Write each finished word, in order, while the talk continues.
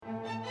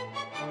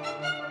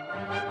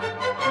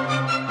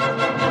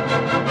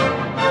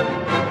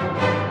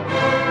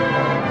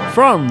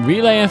From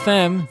Relay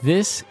FM,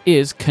 this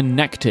is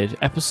Connected,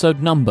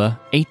 episode number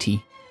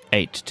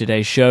 88.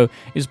 Today's show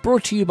is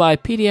brought to you by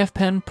PDF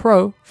Pen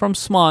Pro from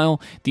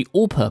Smile, the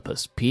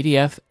all-purpose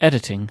PDF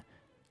editing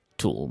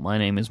tool. My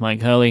name is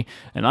Mike Hurley,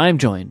 and I am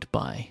joined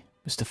by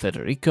Mr.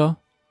 Federico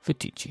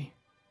Fittici.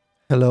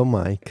 Hello,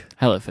 Mike.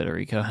 Hello,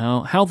 Federico.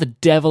 How the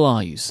devil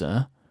are you,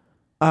 sir?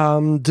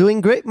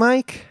 Doing great,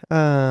 Mike.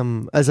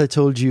 As I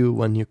told you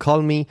when you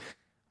called me,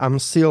 I'm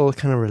still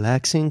kind of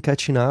relaxing,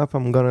 catching up.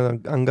 I'm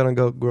gonna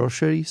go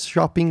grocery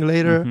shopping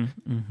later.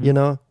 You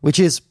know, which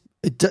is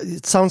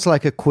it sounds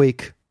like a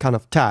quick kind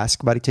of task,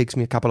 but it takes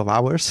me a couple of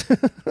hours.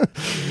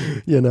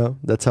 You know,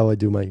 that's how I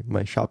do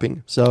my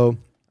shopping. So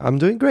I'm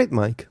doing great,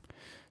 Mike.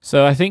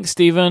 So I think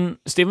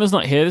Steven's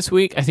not here this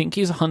week. I think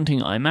he's hunting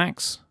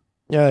IMAX.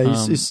 Yeah,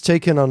 he's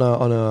taken on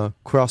a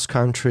cross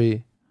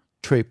country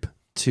trip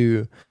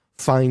to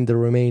find the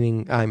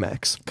remaining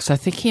IMAX. Because I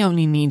think he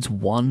only needs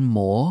one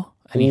more.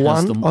 And he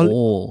has them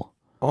all.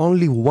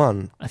 Only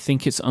one? I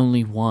think it's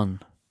only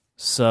one.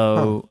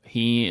 So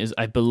he is,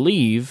 I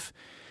believe,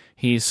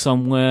 he's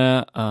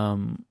somewhere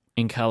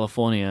in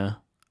California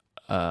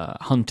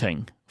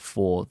hunting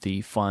for the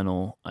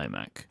final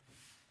iMac.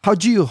 How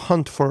do you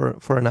hunt for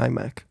an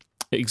iMac?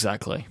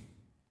 Exactly.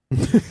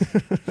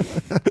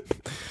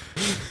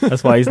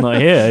 That's why he's not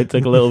here. It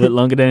took a little bit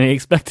longer than he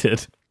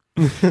expected.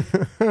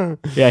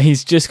 Yeah,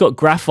 he's just got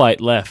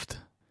graphite left.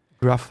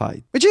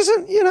 Graphite. Which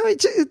isn't, you know,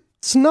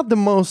 it's not the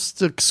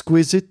most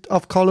exquisite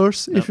of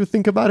colors, if you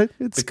think about it.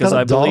 It's because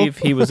I believe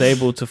he was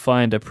able to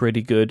find a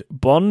pretty good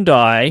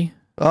Bondi.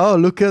 Oh,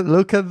 look at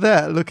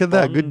that. Look at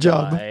that. Bondi. Good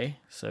job.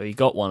 So he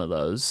got one of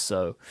those.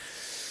 So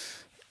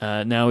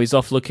now he's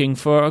off looking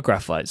for a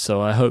graphite.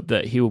 So I hope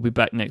that he will be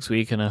back next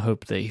week, and I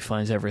hope that he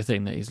finds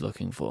everything that he's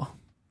looking for.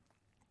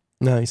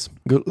 Nice.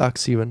 Good luck,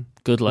 Steven.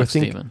 Good luck,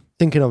 Steven.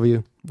 Thinking of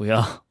you. We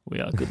are.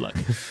 Good luck.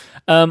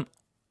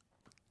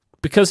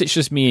 Because it's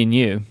just me and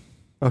you.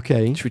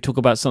 Okay. Should we talk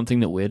about something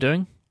that we're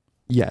doing?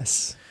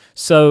 Yes.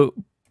 So,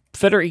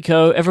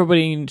 Federico,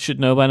 everybody should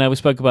know by now, we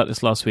spoke about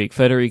this last week,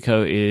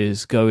 Federico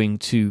is going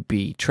to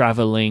be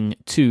traveling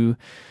to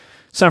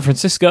San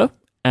Francisco,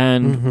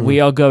 and we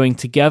are going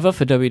together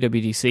for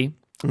WWDC.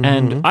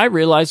 And I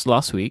realized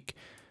last week,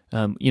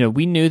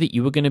 we knew that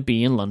you were going to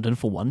be in London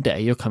for one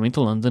day. You're coming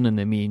to London, and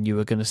then me and you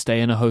were going to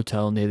stay in a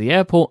hotel near the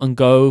airport and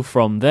go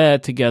from there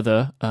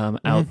together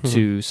out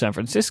to San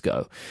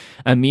Francisco.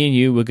 And me and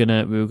you were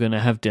gonna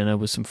have dinner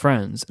with some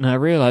friends. And I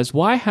realized,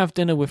 why have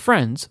dinner with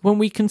friends when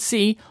we can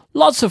see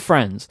lots of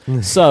friends?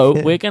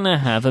 So we're gonna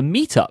have a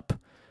meetup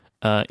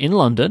in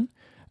London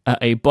at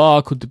a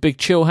bar called the Big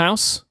Chill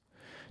House.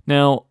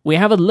 Now we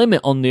have a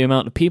limit on the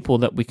amount of people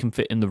that we can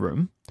fit in the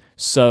room.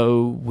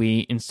 So we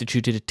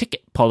instituted a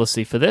ticket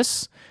policy for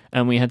this,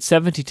 and we had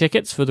 70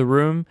 tickets for the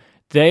room.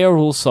 They are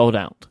all sold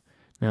out.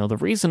 Now, the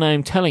reason I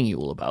am telling you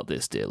all about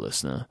this, dear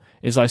listener,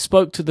 is I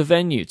spoke to the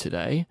venue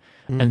today,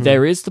 and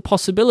there is the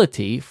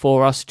possibility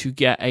for us to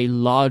get a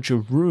larger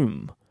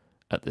room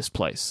at this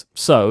place.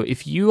 So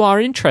if you are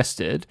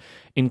interested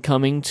in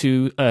coming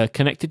to a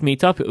Connected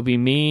Meetup, it will be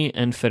me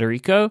and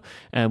Federico,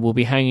 and we'll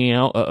be hanging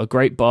out at a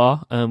great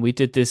bar. We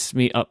did this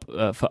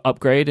meetup for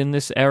Upgrade in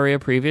this area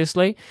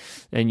previously,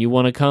 and you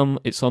want to come,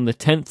 it's on the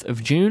 10th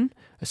of June.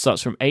 It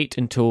starts from 8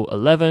 until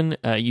 11.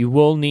 You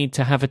will need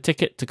to have a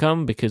ticket to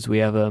come because we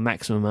have a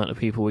maximum amount of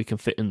people we can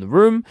fit in the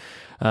room.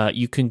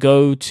 You can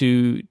go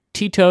to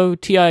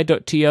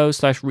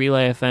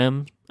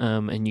ti.to/relayfm,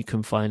 and you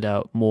can find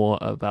out more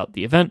about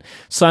the event.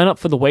 Sign up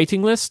for the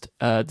waiting list.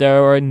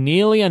 There are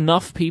nearly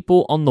enough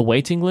people on the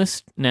waiting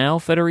list now,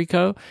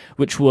 Federico,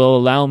 which will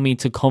allow me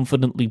to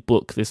confidently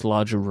book this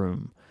larger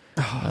room.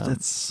 Oh,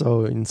 that's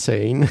so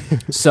insane.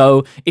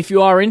 So if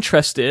you are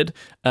interested,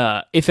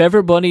 if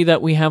everybody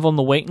that we have on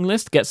the waiting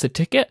list gets a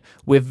ticket,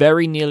 we're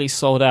very nearly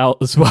sold out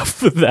as well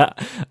for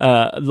that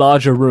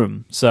larger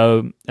room.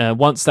 So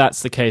once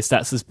that's the case,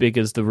 that's as big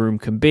as the room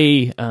can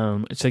be.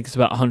 I think it's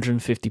about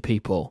 150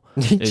 people.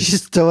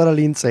 Just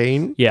totally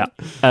insane. Yeah.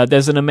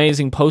 There's an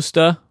amazing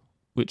poster,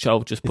 which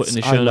I'll just put in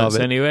the show notes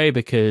anyway,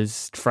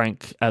 because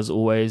Frank, as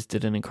always,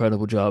 did an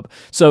incredible job.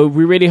 So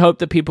we really hope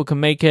that people can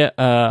make it.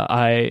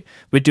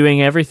 We're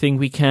doing everything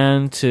we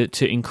can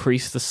to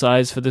increase the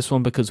size for this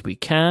one because we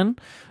can.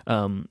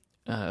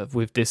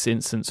 With this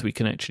instance, we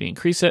can actually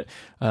increase it,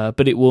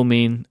 but it will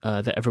mean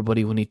that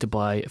everybody will need to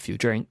buy a few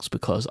drinks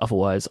because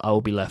otherwise I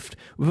will be left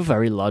with a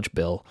very large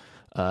bill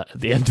at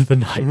the end of the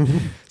night.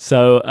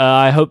 So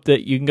I hope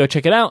that you can go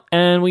check it out,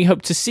 and we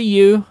hope to see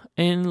you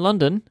in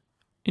London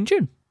in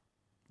June.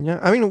 Yeah,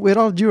 I mean, with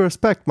all due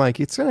respect, Mike,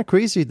 it's kind of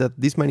crazy that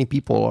this many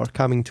people are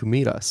coming to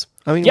meet us.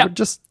 I mean, we're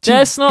just two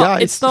guys.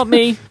 It's not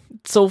me.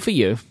 It's all for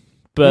you.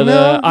 But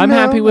I'm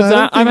happy with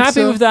that. I'm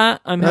happy with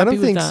that. I don't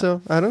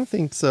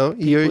think so.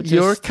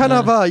 You're kind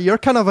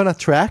of an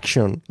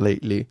attraction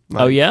lately,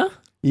 Mike. Oh yeah?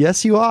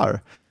 Yes, you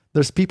are.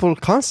 There's people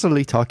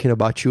constantly talking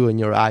about you and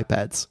your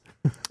iPads.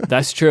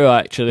 That's true.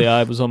 Actually,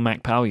 I was on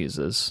Mac Power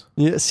Users.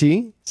 Yeah.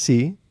 See,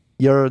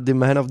 you're the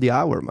man of the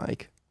hour,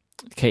 Mike.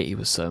 Katie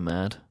was so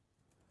mad.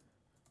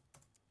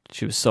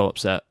 She was so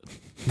upset.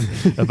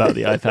 about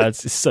the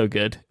iPads. It's so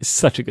good. It's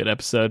such a good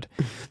episode.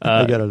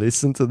 I gotta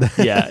listen to that.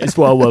 Yeah, it's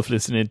well worth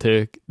listening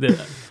to.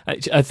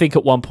 I think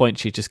at one point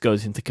she just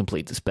goes into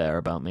complete despair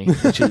about me,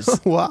 which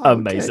is Wow,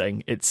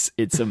 amazing. okay.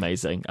 It's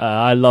amazing.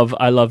 I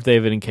love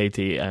David and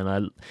Katie,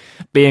 and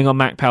being on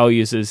Mac Power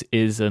Users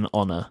is an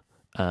honor.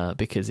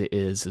 Because it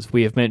is, as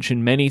we have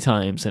mentioned many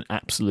times, an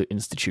absolute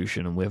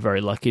institution, and we're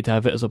very lucky to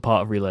have it as a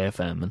part of Relay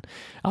FM. And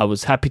I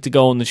was happy to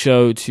go on the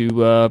show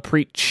to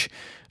preach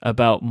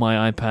about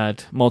my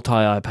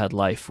multi-iPad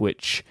life,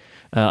 which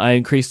I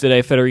increased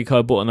today.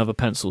 Federico bought another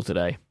pencil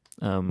today.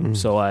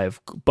 So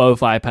I've both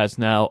iPads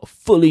now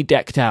fully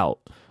decked out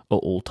at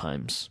all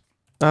times.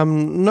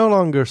 I'm no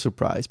longer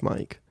surprised,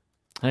 Mike.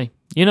 Hey,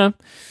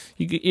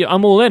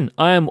 I'm all in.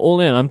 I am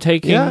all in. I'm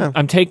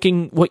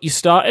taking what you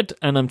started,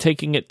 and I'm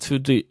taking it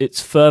to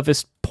its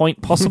furthest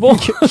point possible.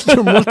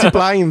 You're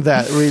multiplying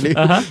that, really.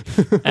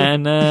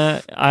 And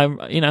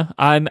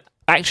I'm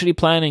actually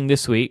planning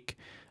this week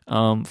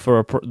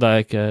for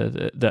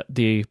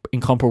the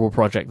incomparable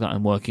project that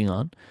I'm working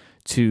on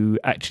to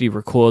actually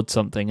record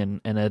something and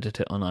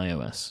edit it on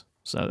iOS.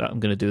 So I'm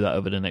going to do that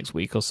over the next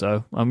week or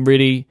so. I'm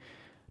really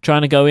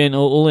trying to go in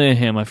all in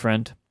here, my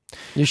friend.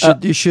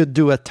 You should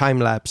do a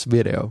time-lapse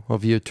video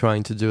of you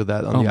trying to do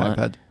that on the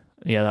iPad.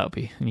 Yeah, that would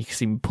be, and you can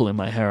see me pulling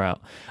my hair out.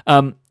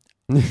 I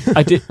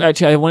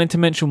wanted to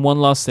mention one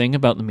last thing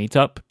about the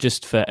meetup,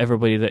 just for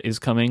everybody that is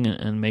coming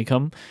and may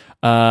come.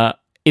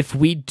 If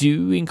we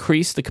do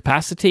increase the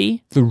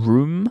capacity, the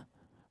room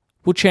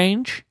will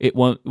change. It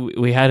won't.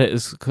 We had it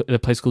as a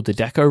place called the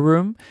Deco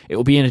Room. It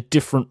will be in a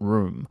different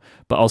room,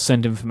 but I'll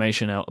send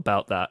information out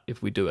about that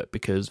if we do it,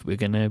 because we're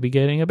going to be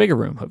getting a bigger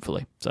room,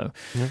 hopefully. So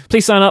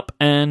please sign up,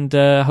 and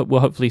we'll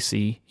hopefully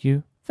see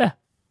you there.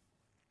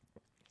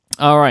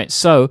 All right.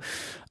 So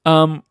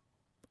I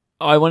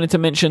wanted to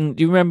mention,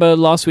 do you remember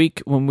last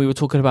week when we were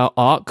talking about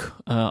Arc,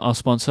 our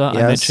sponsor?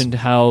 Yes. I mentioned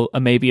how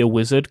maybe a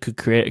wizard could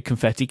create a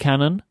confetti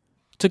cannon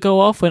to go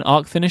off when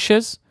Arc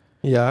finishes.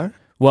 Yeah.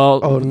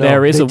 Well,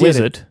 there is a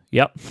wizard.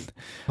 Yep.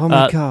 Oh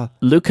my God.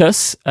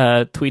 Lucas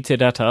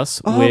tweeted at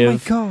us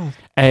with my God.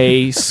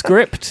 a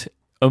script,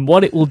 and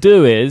what it will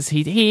do is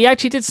he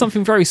actually did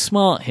something very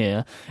smart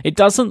here. It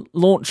doesn't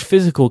launch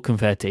physical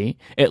confetti;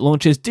 it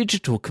launches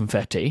digital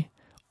confetti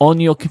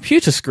on your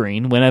computer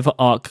screen whenever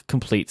Arc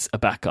completes a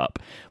backup.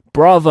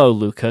 Bravo,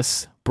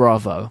 Lucas!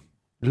 Bravo!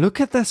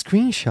 Look at that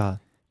screenshot.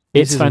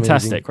 It's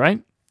fantastic,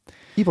 right?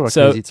 People are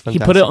crazy. It's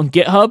fantastic. He put it on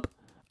GitHub.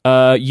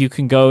 You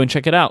can go and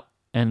check it out.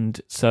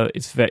 And so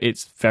it's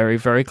very,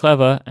 very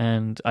clever,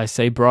 and I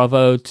say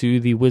bravo to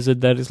the wizard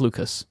that is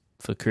Lucas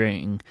for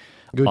creating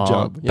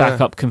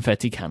backup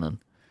confetti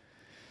cannon.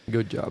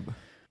 Good job.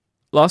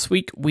 Last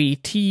week we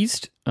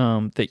teased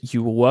that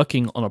you were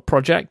working on a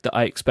project that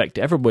I expect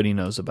everybody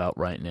knows about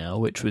right now,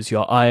 which was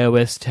your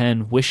iOS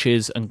 10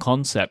 wishes and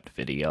concept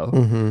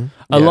video,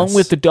 along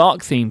with the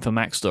dark theme for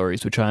Mac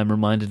Stories, which I am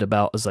reminded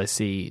about as I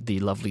see the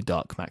lovely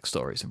dark Mac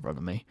Stories in front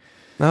of me.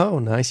 Oh,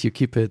 nice! You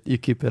keep it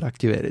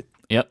activated.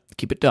 Yep,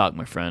 keep it dark,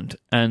 my friend.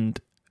 And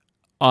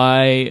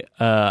I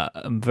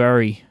am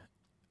very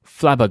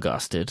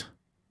flabbergasted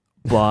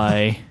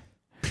by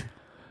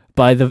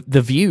the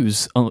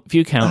views on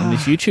view count on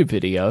this YouTube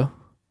video.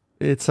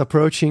 It's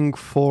approaching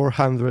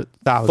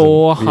 400,000.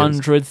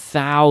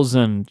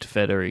 400,000,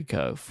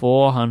 Federico.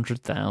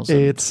 400,000.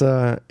 It's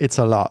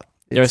a lot.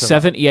 There are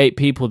 78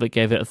 people that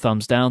gave it a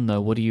thumbs down, though.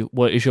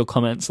 What is your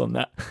comments on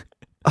that?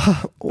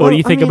 What do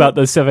you think about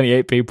those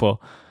 78 people?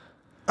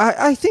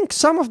 I think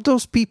some of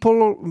those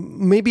people,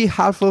 maybe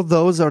half of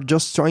those, are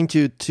just trying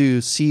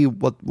to see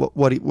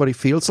what it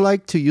feels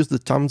like to use the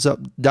thumbs up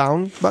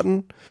down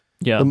button.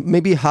 Yeah.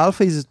 Maybe half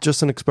is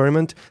just an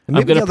experiment. And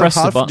maybe I'm going to press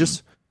the button.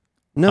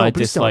 No, I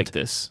please dislike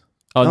don't. this.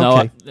 Oh,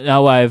 okay.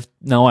 now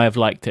I've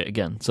liked it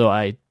again. So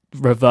I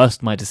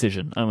reversed my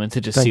decision. I went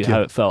to just see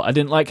how it felt. I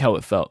didn't like how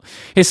it felt.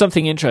 Here's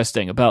something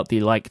interesting about the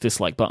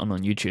dislike button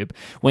on YouTube.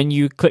 When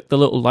you click the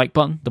little like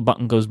button, the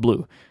button goes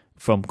blue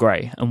from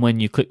grey, and when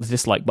you click the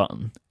dislike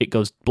button, it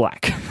goes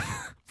black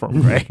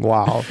from grey.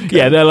 Wow. Okay.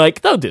 Yeah, they're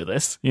like, don't do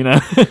this,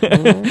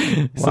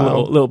 It's a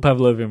little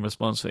Pavlovian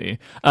response for you.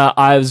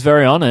 I was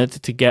very honoured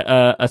to get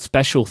a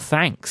special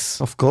thanks.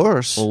 Of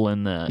course. All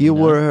in there.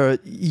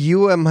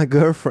 You and my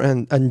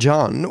girlfriend and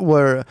John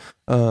were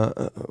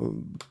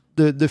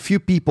the few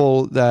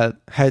people that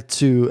had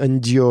to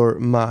endure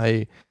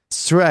my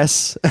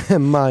stress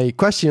and my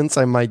questions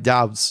and my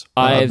doubts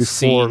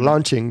before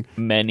launching.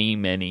 Many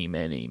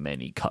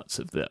cuts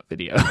of that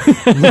video.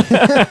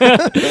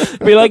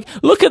 Be like,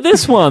 look at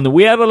this one.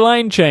 We had a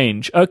line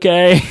change.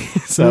 Okay.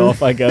 So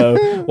off I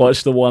go,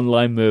 watch the one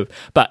line move.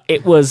 But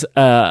it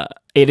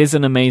is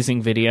an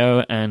amazing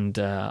video, and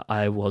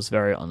I was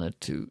very honored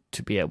to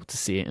be able to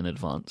see it in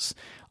advance.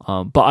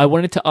 But I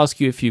wanted to ask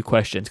you a few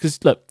questions,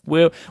 because look,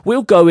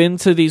 we'll go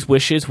into these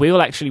wishes. We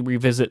will actually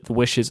revisit the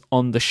wishes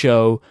on the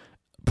show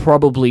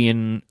probably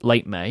in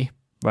late May,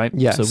 right?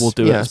 Yes. So we'll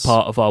do it as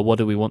part of our what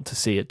do we want to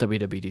see at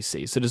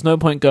WWDC. So there's no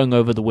point going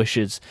over the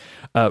wishes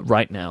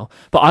right now.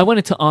 But I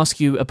wanted to ask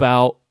you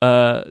about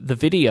the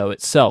video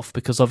itself,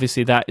 because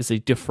obviously that is a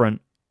different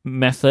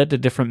method, a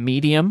different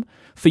medium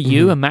for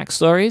you and Mac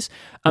Stories.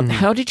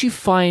 How did you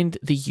find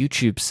the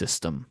YouTube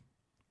system?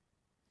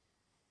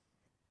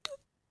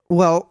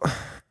 Well,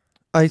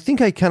 I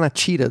think I kind of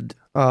cheated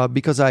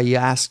because I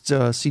asked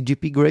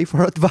CGP Grey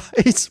for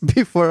advice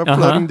before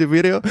uploading the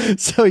video.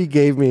 So he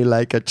gave me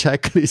like a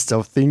checklist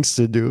of things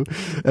to do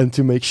and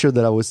to make sure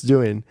that I was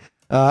doing.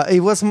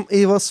 It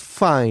was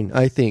fine,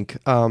 I think.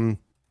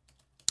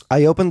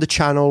 I opened the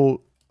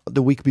channel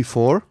the week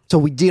before, so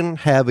we didn't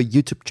have a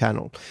YouTube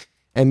channel.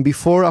 And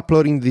before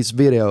uploading this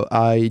video,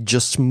 I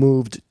just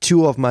moved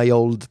 2 of my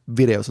old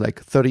videos,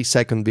 like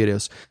 30-second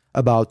videos,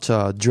 about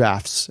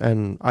drafts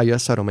and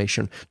iOS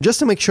automation, just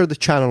to make sure the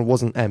channel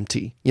wasn't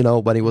empty,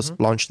 when it was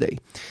launch day.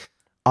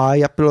 I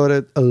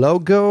uploaded a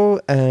logo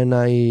and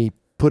I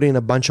put in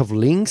a bunch of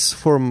links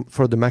for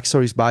the Mac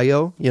Stories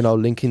bio,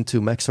 linking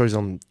to Mac Stories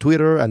on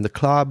Twitter and the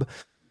club.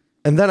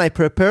 And then I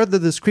prepared the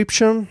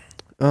description,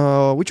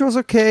 which was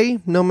okay,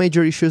 no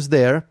major issues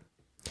there.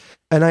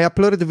 And I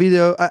uploaded the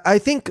video. I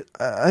think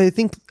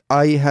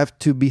I have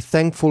to be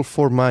thankful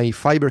for my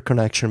fiber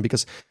connection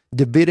because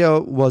the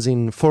video was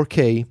in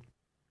 4K.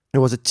 It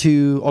was a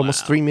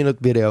almost 3-minute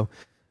video,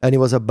 and it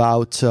was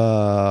about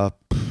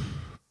 500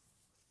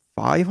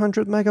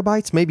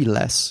 megabytes, maybe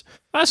less.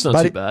 That's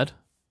not too bad.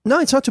 No,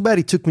 it's not too bad.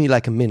 It took me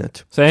like a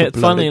minute. So,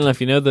 funnily enough,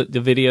 that the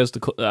videos,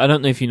 I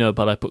don't know if you know,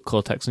 but I put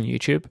Cortex on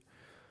YouTube.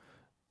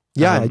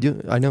 Yeah, I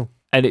do. I know.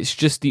 And it's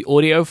just the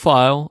audio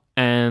file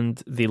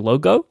and the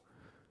logo,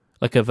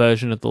 like a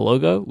version of the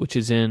logo, which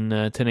is in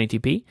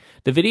 1080p.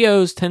 The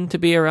videos tend to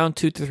be around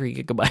 2 to 3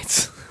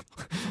 gigabytes.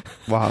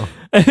 Wow.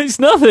 And it's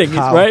nothing,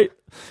 right?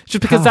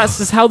 Just because that's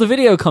just how the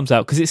video comes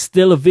out, because it's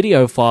still a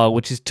video file,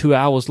 which is 2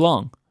 hours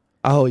long.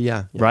 Oh,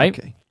 yeah. Right?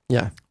 Okay.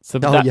 Yeah. So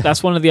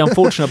that's one of the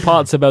unfortunate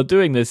parts about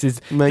doing this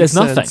is there's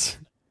nothing.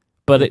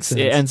 But it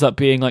ends up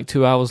being like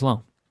 2 hours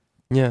long.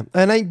 Yeah.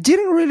 And I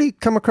didn't really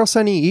come across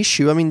any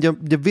issue. I mean,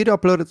 the video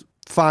uploaded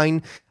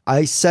fine.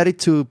 I set it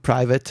to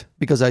private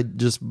because I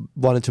just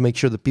wanted to make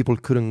sure that people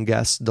couldn't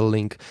guess the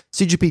link.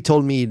 CGP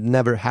told me it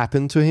never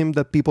happened to him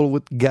that people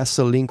would guess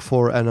a link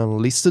for an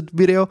unlisted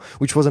video,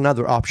 which was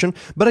another option.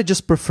 But I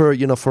just prefer,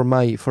 for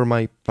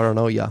my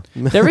paranoia.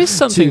 There is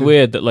something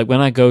weird that, like,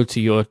 when I go to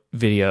your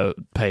video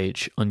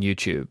page on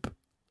YouTube,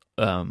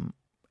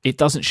 it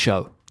doesn't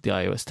show the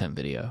iOS 10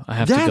 video. I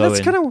have to go in. Yeah,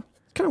 that's kind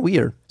of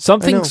weird.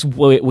 Something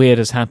weird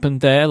has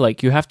happened there.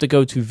 Like, you have to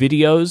go to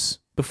videos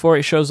before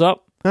it shows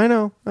up. I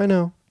know.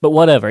 But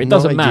whatever, it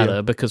doesn't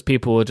matter because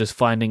people are just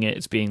finding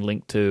it's being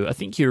linked to. I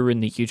think you were in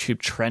the YouTube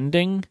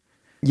trending.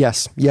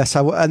 Yes,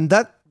 and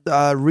that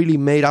really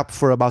made up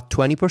for about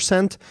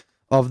 20%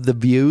 of the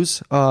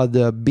views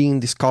being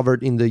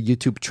discovered in the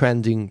YouTube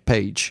trending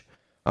page.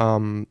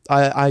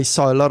 I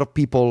saw a lot of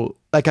people,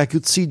 like I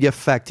could see the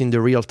effect in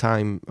the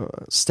real-time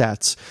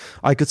stats.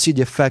 I could see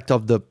the effect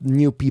of the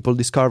new people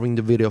discovering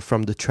the video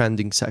from the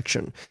trending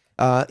section.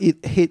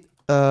 It hit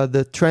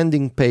the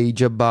trending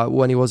page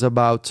when it was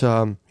about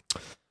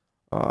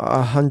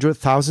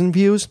 100,000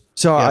 views.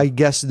 So I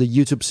guess the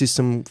YouTube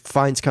system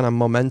finds kind of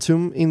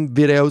momentum in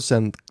videos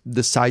and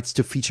decides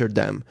to feature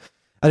them.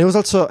 And it was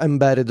also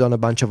embedded on a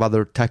bunch of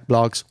other tech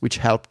blogs, which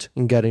helped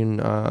in getting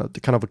the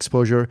kind of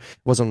exposure. It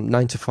was on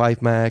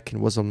 9to5 Mac, it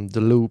was on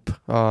The Loop.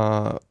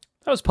 That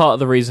was part of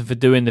the reason for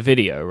doing the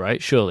video,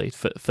 right? Surely,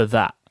 for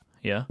that,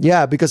 yeah?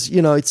 Yeah, because,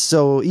 it's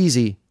so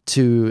easy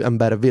to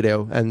embed a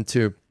video and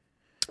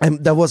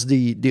that was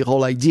the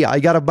whole idea. I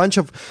got a bunch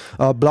of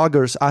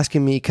bloggers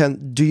asking me,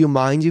 do you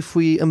mind if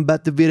we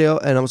embed the video?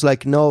 And I was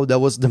like, no, that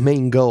was the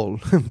main goal.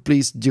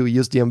 Please do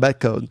use the embed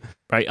code.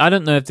 Right. I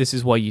don't know if this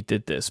is why you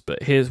did this,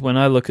 but here's when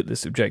I look at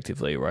this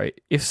objectively, right?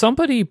 If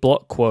somebody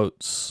block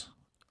quotes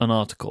an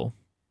article,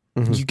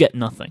 you get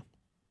nothing.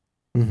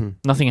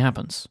 Nothing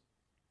happens.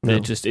 No.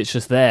 It's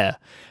just there.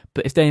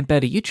 But if they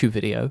embed a YouTube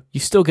video, you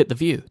still get the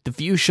view. The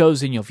view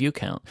shows in your view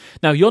count.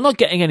 Now, you're not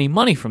getting any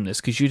money from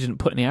this because you didn't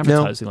put any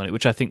advertising on it,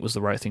 which I think was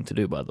the right thing to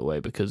do, by the way,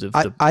 because of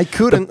the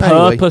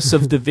purpose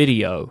of the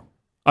video.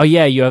 Oh,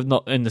 yeah, you have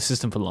not in the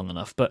system for long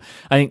enough. But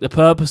I think the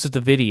purpose of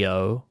the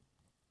video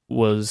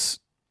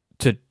was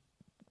to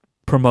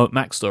promote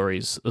Mac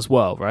Stories as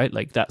well, right?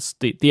 Like, that's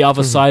the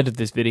other side of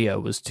this video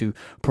was to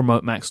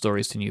promote Mac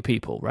Stories to new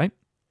people, right?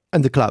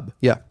 And the club,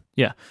 yeah.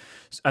 Yeah.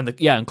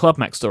 And Club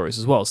Mac Stories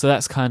as well. So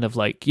that's kind of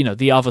like,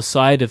 the other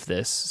side of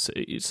this.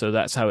 So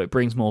that's how it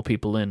brings more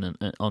people in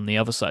and on the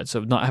other side.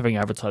 So not having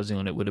advertising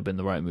on it would have been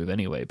the right move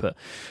anyway. But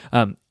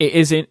it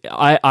isn't.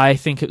 I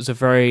think it was a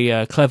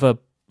very clever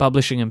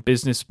publishing and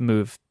business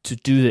move to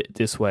do it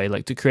this way,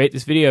 like to create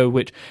this video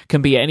which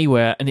can be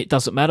anywhere and it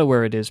doesn't matter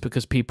where it is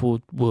because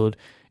people would,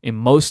 in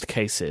most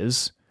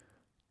cases,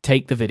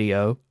 take the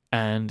video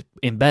and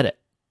embed it.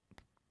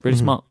 Really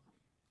smart.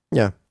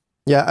 Yeah.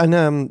 Yeah,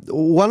 and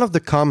one of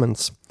the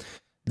comments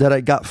that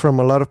I got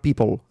from a lot of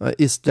people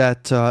is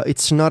that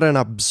it's not an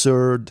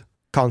absurd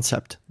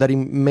concept, that it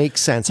makes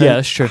sense. Yeah, and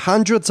that's true.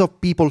 Hundreds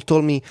of people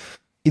told me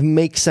it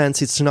makes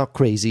sense, it's not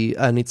crazy,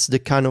 and it's the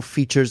kind of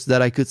features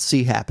that I could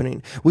see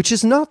happening, which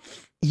is not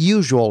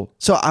usual.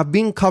 So I've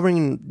been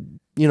covering,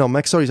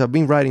 Mac Stories, I've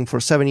been writing for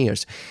 7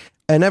 years,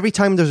 And every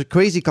time there's a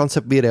crazy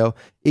concept video,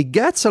 it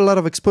gets a lot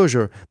of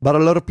exposure. But a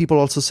lot of people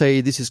also say,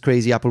 this is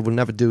crazy, Apple will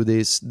never do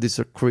this.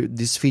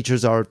 These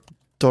features are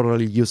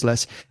totally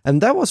useless.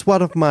 And that was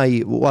one of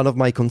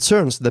my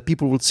concerns, that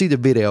people would see the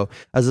video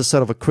as a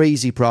sort of a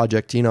crazy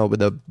project, with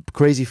the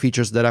crazy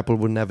features that Apple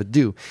would never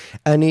do.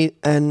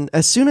 And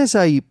as soon as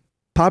I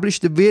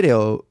published the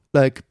video,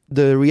 like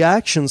the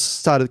reactions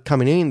started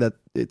coming in that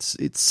it's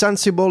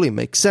sensible, it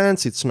makes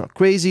sense, it's not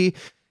crazy.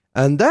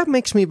 And that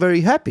makes me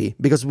very happy,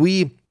 because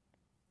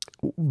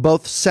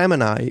both Sam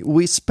and I,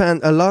 we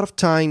spent a lot of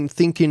time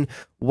thinking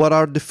what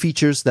are the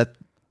features that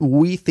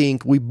we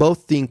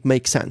both think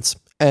make sense,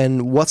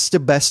 and what's the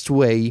best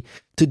way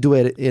to do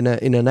it in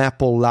an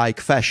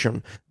Apple-like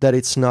fashion, that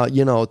it's not,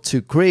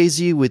 too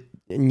crazy with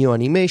new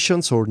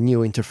animations or new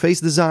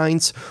interface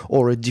designs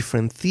or a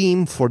different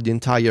theme for the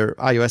entire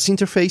iOS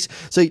interface.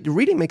 So it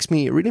really makes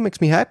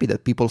me happy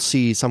that people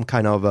see some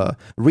kind of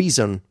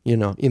reason,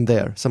 in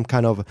there, some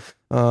kind of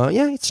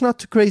it's not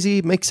too crazy,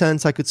 it makes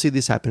sense, I could see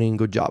this happening,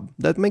 good job.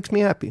 That makes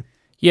me happy.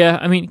 Yeah,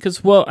 I mean,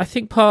 because, I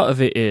think part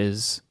of it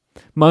is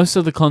most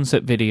of the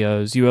concept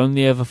videos, you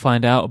only ever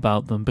find out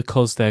about them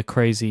because they're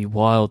crazy,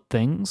 wild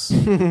things.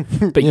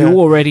 But you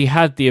already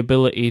had the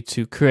ability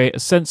to create a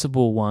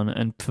sensible one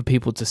and for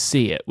people to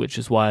see it, which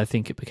is why I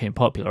think it became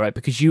popular, right?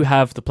 Because you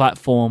have the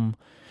platform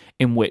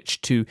in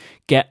which to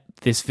get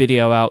this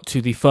video out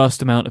to the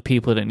first amount of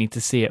people that need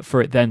to see it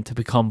for it then to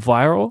become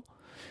viral.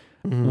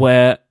 Mm-hmm.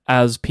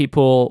 Whereas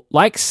people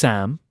like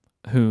Sam,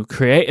 who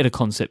created a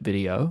concept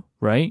video,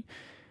 right?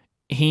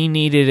 He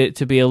needed it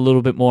to be a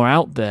little bit more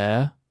out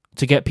there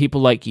to get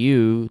people like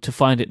you to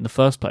find it in the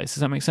first place.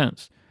 Does that make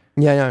sense?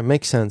 Yeah, it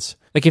makes sense.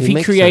 Like, if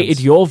he created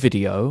your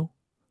video,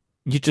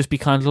 you'd just be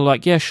kind of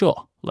like, yeah,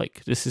 sure.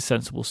 Like, this is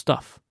sensible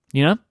stuff.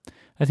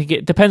 I think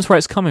it depends where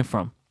it's coming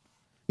from.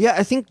 Yeah,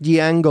 I think the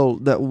angle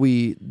that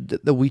we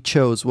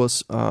chose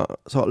was,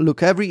 so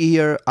look, every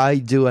year I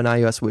do an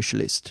iOS wish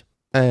list.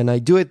 And I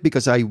do it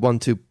because I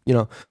want to,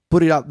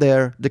 put it out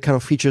there, the kind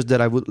of features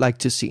that I would like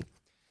to see.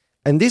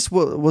 And this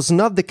was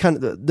not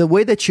the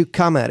way that you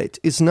come at it.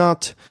 It's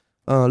not,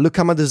 look,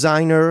 I'm a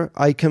designer,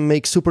 I can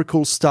make super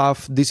cool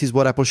stuff, this is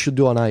what Apple should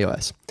do on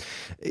iOS.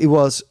 It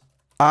was,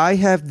 I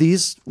have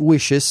these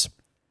wishes,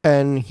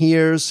 and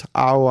here's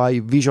how I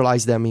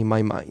visualize them in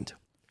my mind.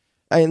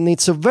 And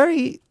it's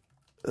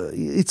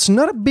it's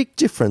not a big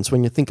difference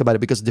when you think about it,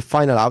 because the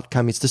final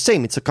outcome is the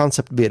same. It's a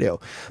concept video.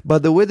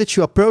 But the way that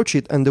you approach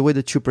it and the way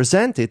that you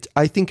present it,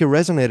 I think it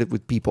resonated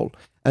with people.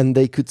 And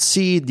they could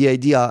see the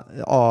idea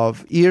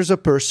of, here's a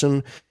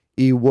person,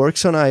 he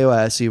works on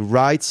iOS, he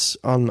writes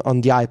on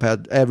the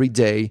iPad every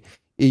day,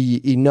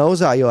 he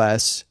knows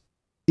iOS,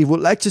 he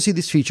would like to see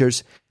these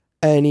features,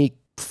 and he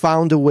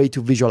found a way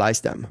to visualize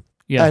them.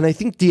 Yeah. And I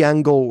think the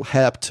angle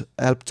helped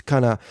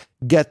kind of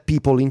get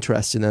people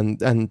interested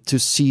and to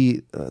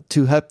see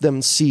to help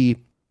them see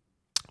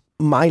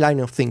my line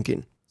of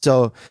thinking.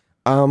 So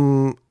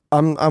I'm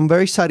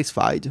very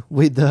satisfied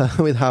with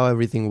how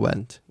everything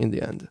went in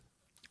the end.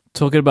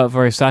 Talking about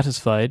very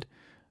satisfied,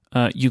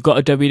 you got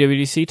a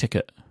WWDC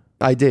ticket.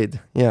 I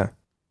did, yeah.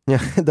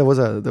 I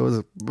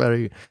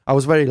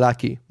was very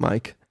lucky,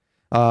 Mike.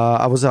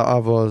 I was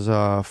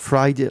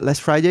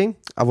last Friday.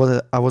 I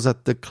was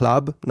at the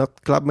club,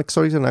 not Club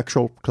McSorry, it's an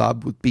actual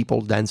club with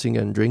people dancing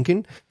and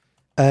drinking,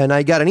 and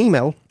I got an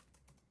email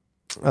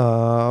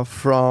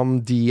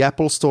from the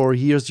Apple Store.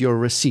 Here's your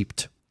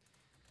receipt,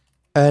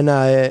 and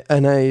I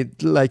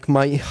like,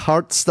 my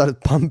heart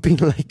started pumping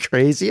like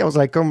crazy. I was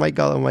like, oh my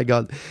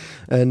god,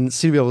 and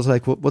Silvia was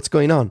like, what's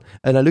going on?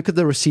 And I look at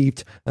the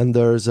receipt, and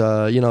there's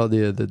the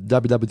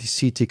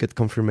WWDC ticket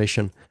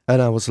confirmation,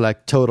 and I was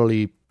like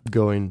totally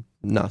going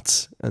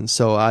nuts. And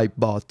so I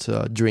bought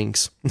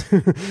drinks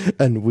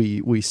and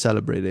we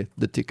celebrated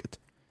the ticket.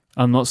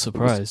 I'm not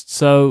surprised.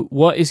 So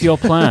what is your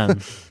plan?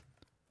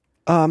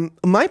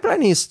 My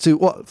plan is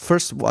to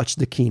first watch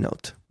the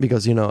keynote,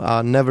 because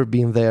I've never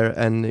been there,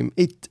 and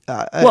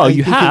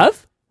you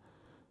have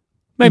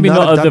maybe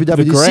not at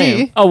the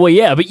Graham. Oh well,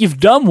 yeah, but you've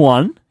done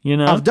one.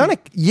 I've done a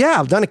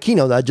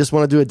keynote. I just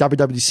want to do a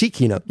WWDC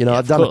keynote.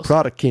 I've done a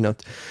product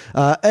keynote,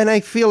 and I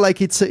feel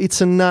like it's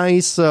a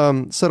nice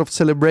sort of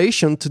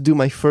celebration to do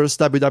my first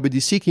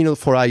WWDC keynote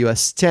for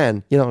iOS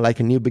 10. Like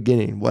a new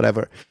beginning,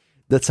 whatever.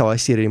 That's how I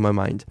see it in my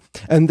mind.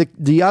 And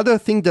the other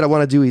thing that I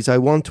want to do is I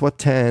want to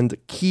attend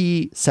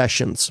key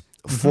sessions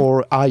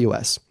for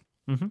iOS,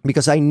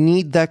 because I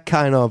need that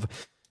kind of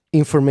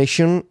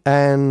information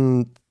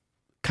and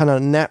kind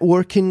of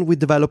networking with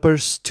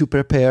developers to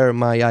prepare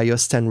my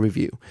iOS 10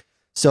 review.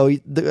 So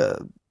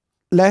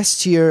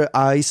last year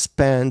I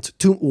spent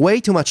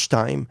way too much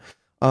time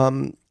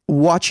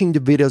watching the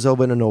videos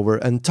over and over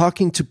and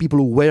talking to people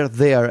who were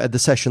there at the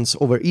sessions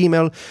over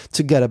email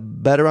to get a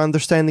better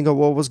understanding of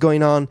what was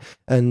going on,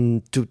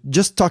 and to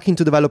just talking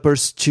to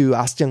developers to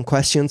ask them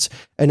questions.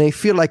 And I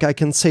feel like I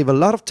can save a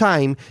lot of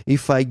time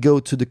if I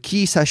go to the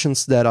key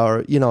sessions that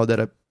are,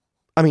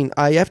 I mean,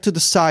 I have to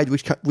decide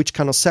which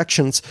kind of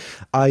sections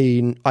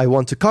I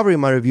want to cover in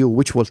my review,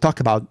 which we'll talk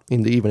about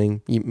in the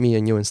evening. Me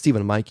and you and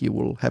Stephen, Mike, you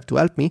will have to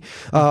help me.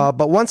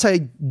 But once I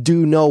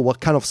do know what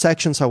kind of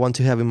sections I want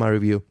to have in my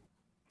review,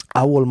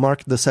 I will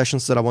mark the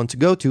sessions that I want to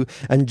go to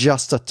and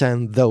just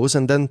attend those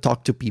and then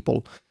talk to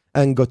people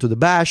and go to the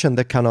bash and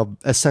that kind of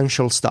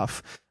essential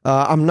stuff.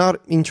 I'm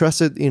not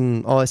interested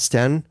in OS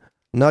X,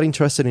 not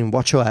interested in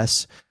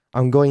watchOS.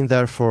 I'm going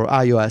there for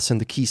iOS and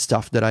the key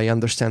stuff that I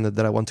understand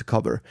that I want to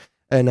cover.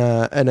 And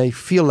I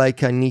feel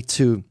like I need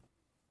to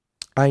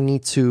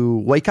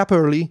wake up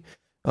early,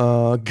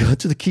 go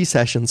to the key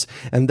sessions,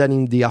 and then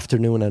in the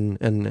afternoon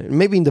and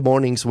maybe in the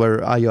mornings where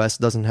iOS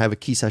doesn't have a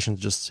key session,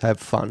 just have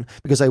fun,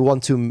 because I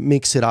want to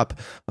mix it up.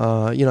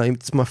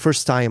 It's my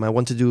first time. I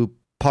want to do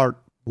part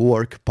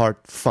work,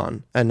 part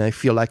fun, and I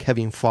feel like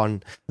having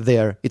fun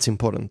there, it's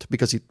important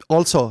because it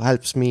also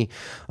helps me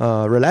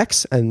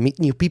relax and meet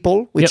new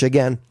people, which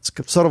again, it's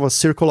sort of a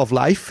circle of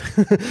life.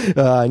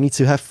 I need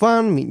to have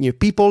fun, meet new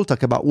people,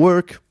 talk about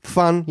work,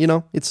 fun,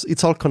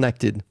 it's all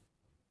connected,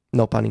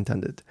 no pun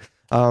intended.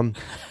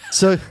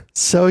 So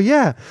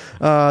yeah,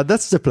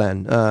 that's the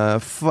plan.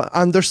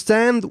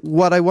 Understand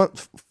what I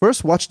want.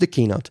 First, watch the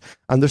keynote,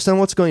 understand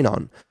what's going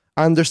on,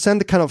 understand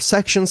the kind of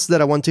sections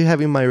that I want to have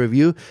in my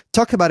review,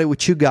 talk about it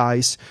with you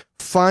guys,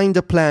 find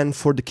a plan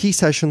for the key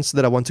sessions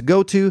that I want to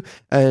go to,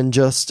 and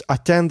just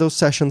attend those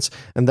sessions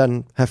and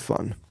then have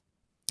fun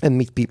and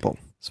meet people.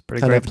 It's a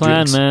pretty great plan,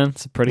 drinks. Man.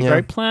 It's a pretty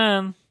great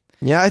plan.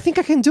 Yeah, I think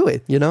I can do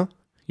it,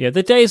 Yeah,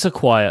 the days are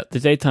quiet. The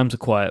daytimes are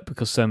quiet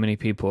because so many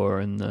people are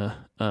in the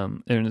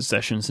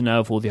sessions, and now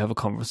of all the other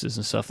conferences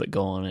and stuff that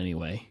go on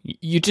anyway.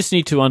 You just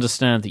need to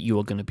understand that you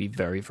are going to be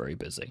very, very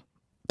busy.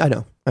 I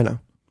know.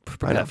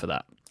 Prepare for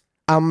that.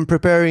 I'm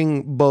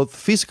preparing both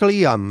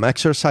physically. I'm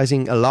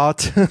exercising a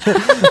lot.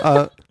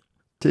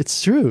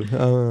 It's true.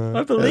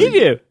 I believe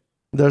you.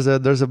 There's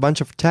a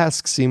bunch of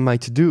tasks in my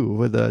to-do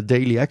with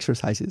daily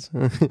exercises.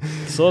 I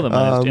saw them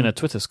in a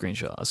Twitter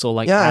screenshot. I saw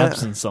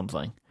abs and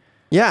something.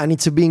 Yeah, I need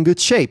to be in good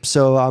shape.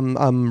 So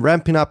I'm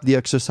ramping up the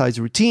exercise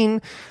routine.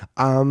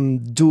 I'm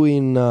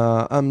doing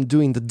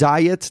the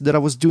diet that I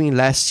was doing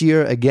last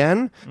year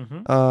again.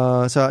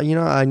 Mm-hmm. So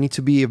I need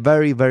to be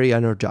very, very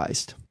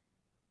energized.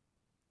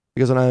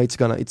 Because now it's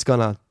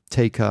gonna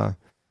take a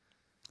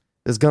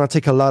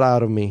lot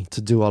out of me to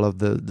do all of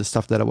the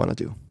stuff that I want to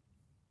do.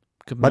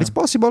 But it's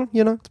possible,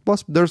 It's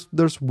possible.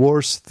 There's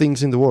worse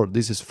things in the world.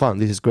 This is fun.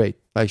 This is great.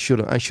 I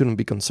shouldn't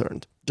be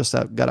concerned. Just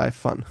gotta have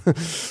fun.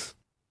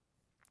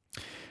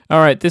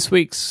 All right, this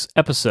week's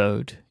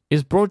episode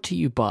is brought to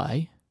you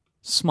by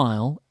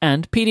Smile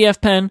and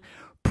PDF Pen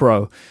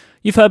Pro.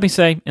 You've heard me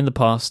say in the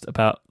past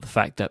about the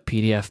fact that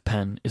PDF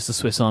Pen is the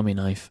Swiss Army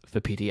knife for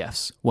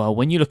PDFs. Well,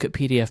 when you look at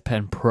PDF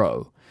Pen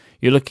Pro,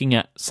 you're looking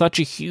at such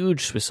a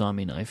huge Swiss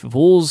Army knife of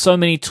so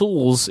many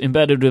tools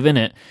embedded within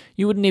it,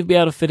 you wouldn't even be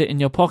able to fit it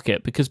in your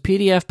pocket, because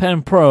PDF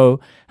Pen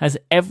Pro has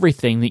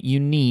everything that you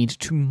need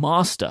to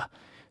master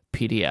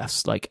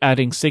PDFs, like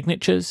adding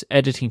signatures,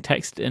 editing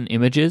text and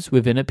images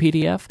within a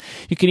PDF.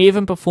 You can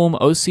even perform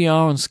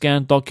OCR on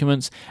scanned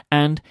documents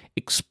and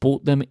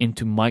export them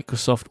into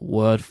Microsoft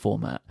Word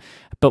format.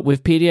 But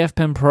with PDF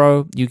Pen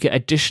Pro, you get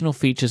additional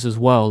features as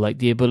well, like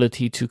the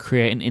ability to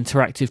create an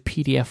interactive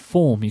PDF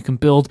form. You can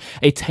build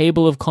a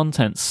table of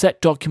contents,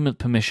 set document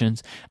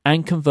permissions,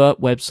 and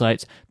convert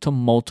websites to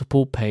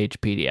multiple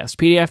page PDFs.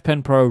 PDF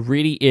Pen Pro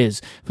really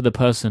is for the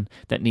person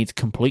that needs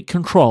complete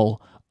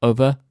control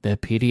over their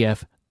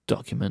PDF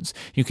documents.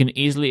 You can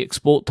easily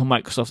export to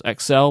Microsoft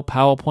Excel,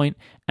 PowerPoint,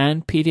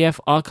 and PDF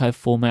archive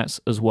formats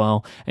as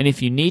well. And if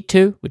you need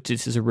to, which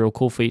this is a real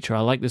cool feature,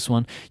 I like this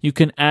one, you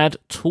can add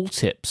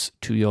tooltips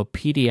to your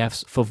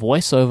PDFs for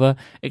voiceover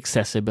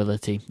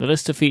accessibility. The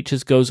list of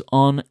features goes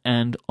on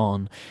and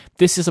on.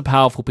 This is a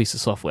powerful piece of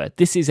software.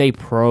 This is a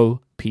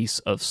pro piece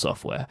of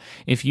software.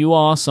 If you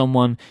are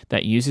someone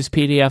that uses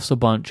PDFs a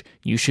bunch,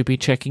 you should be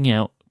checking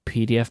out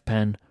PDF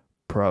Pen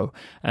Pro.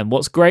 And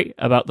what's great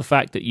about the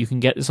fact that you can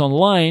get this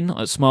online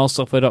at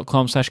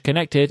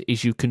smilesoftware.com/connected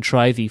is you can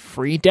try the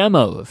free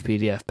demo of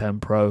PDF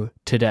Pen Pro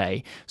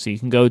today. So you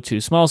can go to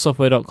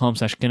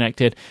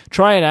smilesoftware.com/connected,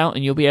 try it out,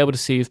 and you'll be able to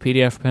see if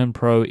PDF Pen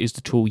Pro is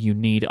the tool you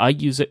need. I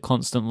use it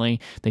constantly.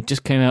 They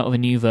just came out with a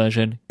new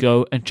version.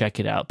 Go and check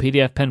it out.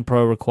 PDF Pen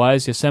Pro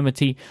requires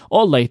Yosemite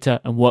or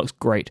later and works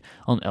great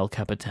on El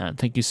Capitan.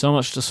 Thank you so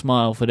much to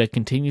Smile for their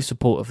continued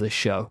support of this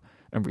show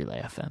and Relay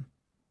FM.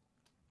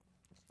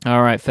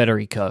 All right,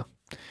 Federico.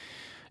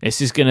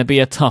 This is going to be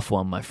a tough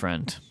one, my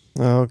friend.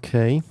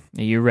 Okay.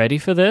 Are you ready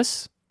for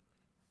this?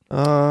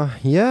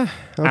 Yeah.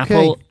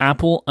 Okay.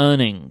 Apple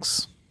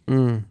earnings.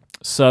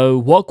 So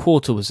what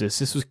quarter was this?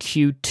 This was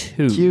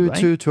Q2, Q2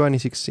 right?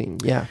 2016,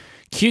 yeah.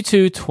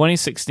 Q2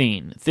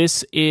 2016.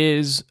 This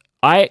is,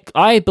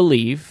 I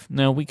believe,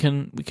 now we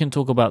can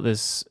talk about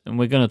this, and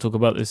we're going to talk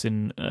about this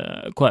in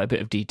quite a bit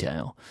of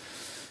detail,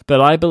 but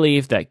I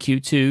believe that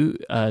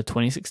Q2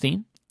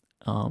 2016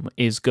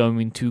 is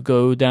going to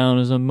go down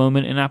as a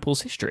moment in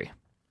Apple's history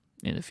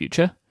in the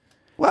future.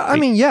 Well, I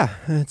mean, yeah,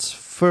 it's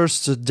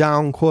first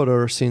down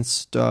quarter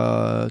since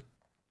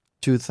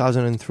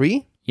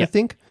 2003, Yeah. I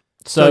think.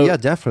 So yeah,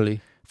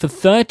 definitely. for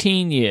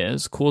 13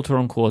 years, quarter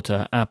on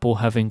quarter, Apple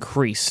have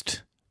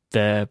increased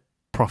their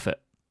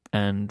profit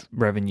and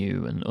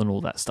revenue and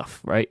all that stuff,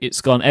 right?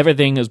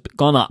 Everything has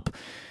gone up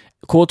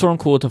quarter on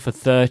quarter for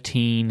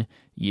 13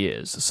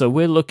 years. So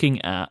we're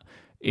looking at,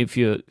 if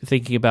you're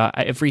thinking about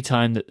every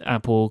time that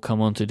Apple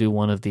come on to do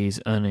one of these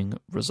earning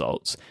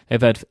results, they've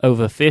had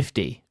over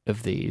 50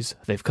 of these.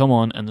 They've come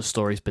on and the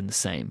story's been the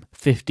same.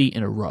 50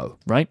 in a row,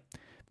 right?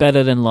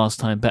 Better than last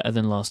time, better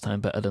than last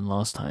time, better than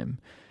last time.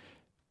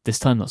 This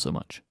time, not so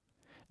much.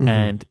 Mm-hmm.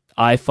 And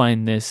I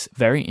find this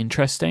very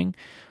interesting.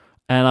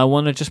 And I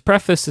want to just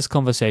preface this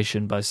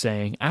conversation by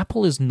saying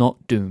Apple is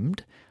not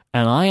doomed.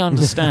 And I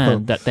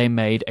understand that they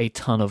made a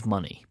ton of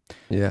money.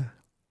 Yeah.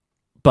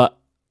 But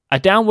a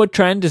downward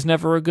trend is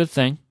never a good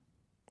thing.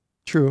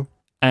 True.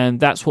 And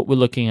that's what we're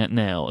looking at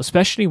now,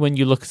 especially when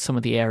you look at some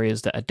of the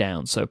areas that are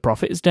down. So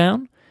profit is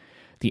down,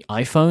 the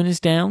iPhone is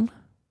down,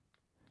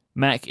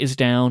 Mac is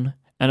down,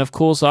 and of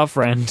course our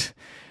friend,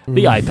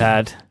 the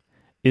iPad,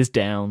 is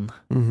down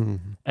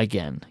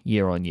again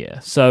year on year.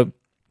 So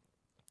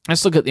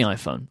let's look at the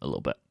iPhone a little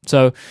bit.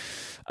 So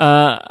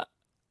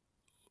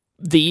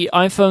the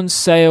iPhone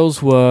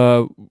sales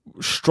were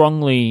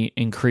strongly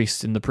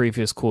increased in the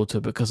previous quarter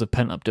because of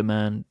pent-up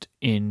demand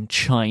in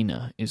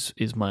China, is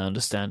my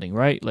understanding,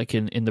 right? Like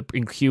in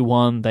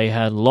Q1, they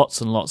had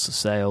lots and lots of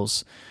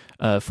sales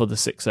for the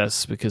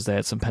 6S because they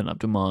had some pent-up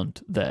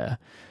demand there.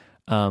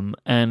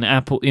 And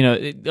Apple,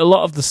 a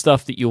lot of the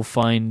stuff that you'll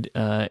find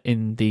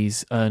in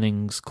these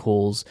earnings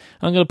calls,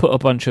 I'm going to put a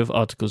bunch of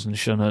articles in the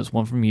show notes,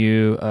 one from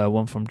you,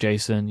 one from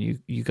Jason.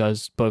 You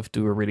guys both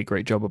do a really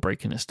great job of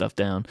breaking this stuff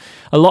down.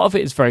 A lot of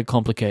it is very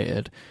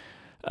complicated,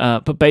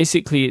 but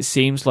basically it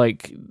seems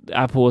like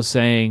Apple is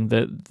saying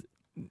that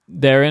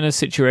they're in a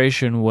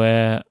situation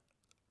where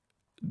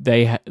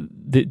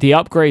the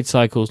upgrade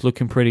cycle is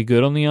looking pretty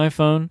good on the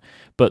iPhone,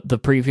 but the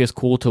previous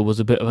quarter was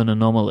a bit of an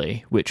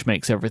anomaly, which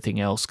makes everything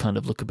else kind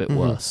of look a bit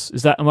worse.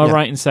 Am I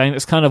right in saying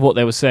that's kind of what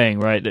they were saying,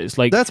 right? It's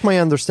like that's my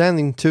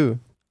understanding too.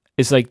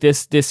 It's like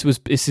this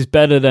is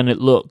better than it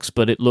looks,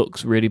 but it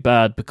looks really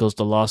bad because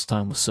the last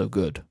time was so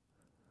good.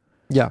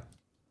 Yeah.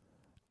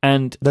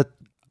 And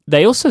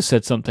they also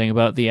said something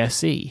about the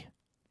SE,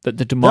 that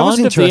the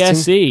demand of the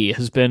SE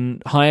has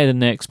been higher than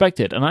they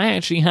expected. And I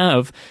actually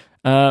have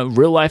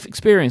real life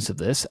experience of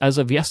this as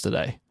of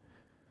yesterday.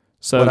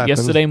 So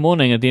yesterday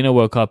morning, Adina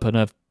woke up and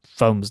her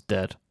phone was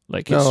dead.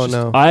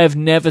 I have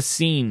never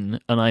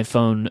seen an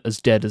iPhone as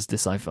dead as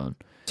this iPhone.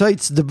 So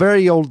it's the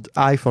very old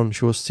iPhone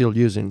she was still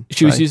using.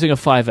 She was using a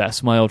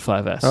 5S, my old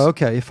 5S. Oh,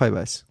 okay,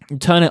 5S. You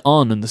turn it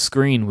on and the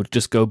screen would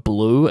just go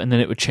blue, and then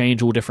it would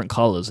change all different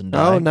colors and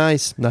die. Oh,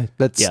 nice.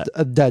 That's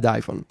a dead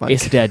iPhone. Mike.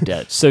 It's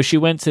dead. So she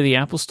went to the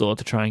Apple store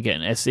to try and get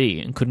an SE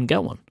and couldn't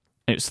get one.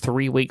 It was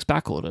 3 weeks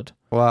back ordered.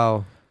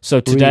 Wow. So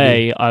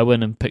today I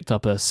went and picked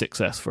up a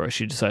 6S for her.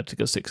 She decided to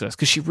go 6S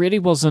because she really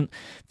wasn't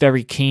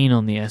very keen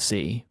on the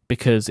SE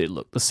because it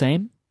looked the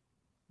same.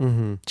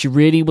 Mm-hmm. She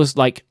really was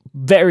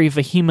very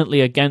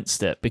vehemently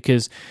against it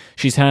because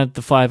she's had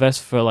the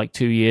 5S for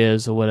 2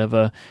 years or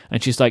whatever,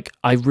 and she's like,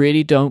 I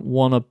really don't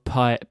want to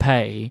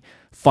pay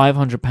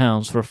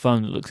 £500 for a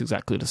phone that looks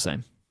exactly the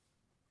same.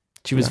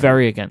 She was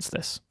very against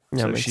this.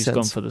 Yeah, so she's sense.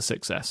 gone for the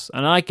 6S.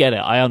 And I get it.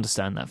 I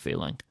understand that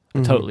feeling.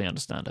 I totally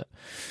understand it.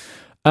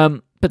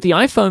 But the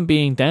iPhone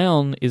being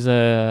down is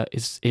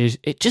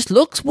it just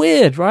looks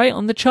weird, right?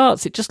 On the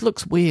charts, it just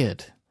looks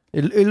weird.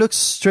 It looks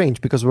strange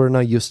because we're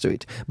not used to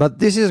it. But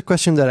this is a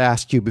question that I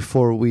asked you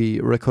before we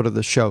recorded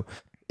the show.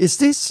 Is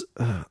this,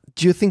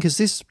 do you think, is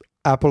this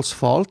Apple's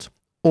fault?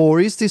 Or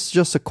is this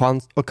just a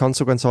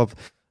consequence of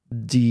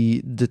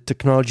the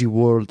technology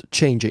world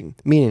changing?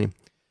 Meaning,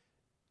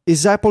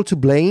 is Apple to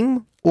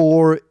blame?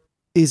 Or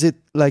is it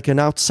like an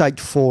outside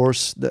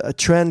force, a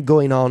trend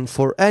going on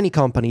for any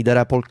company that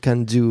Apple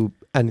can do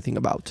anything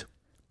about?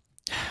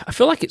 I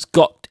feel like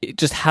it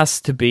just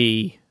has to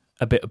be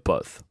a bit of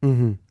both.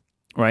 Mm-hmm.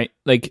 Right?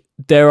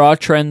 There are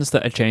trends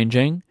that are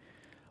changing,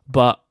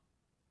 but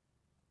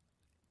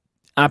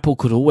Apple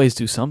could always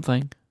do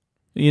something,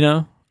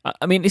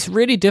 I mean, it's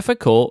really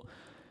difficult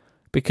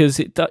because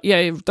it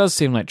does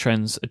seem like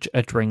trends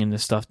are bringing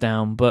this stuff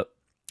down, but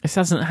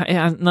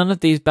none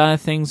of these bad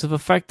things have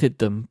affected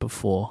them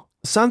before.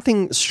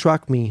 Something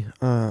struck me,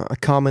 a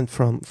comment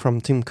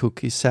from Tim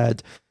Cook. He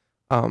said,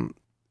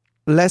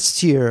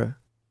 last year,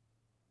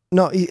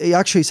 he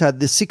actually said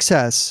the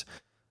 6S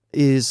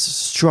is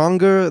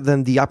stronger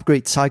than the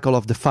upgrade cycle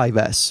of the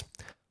 5S.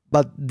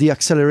 But the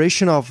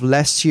acceleration of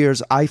last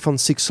year's iPhone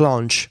 6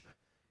 launch,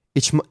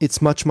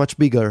 it's much, much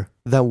bigger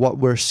than what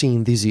we're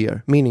seeing this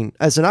year. Meaning,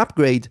 as an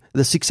upgrade,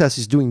 the 6S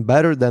is doing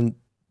better than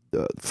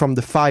from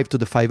the 5 to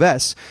the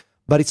 5S,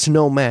 but it's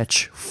no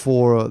match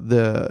for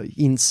the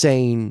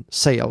insane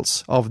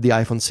sales of the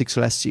iPhone 6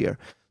 last year.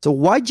 So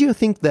why do you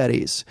think that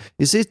is?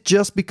 Is it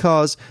just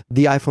because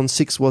the iPhone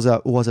 6 was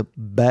a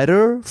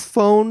better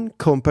phone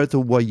compared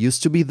to what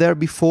used to be there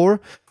before?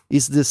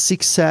 Is the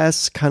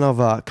 6S kind of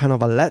a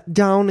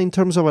letdown in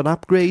terms of an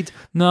upgrade?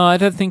 No, I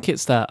don't think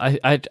it's that.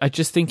 I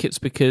just think it's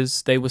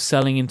because they were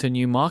selling into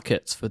new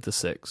markets for the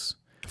 6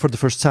 for the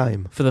first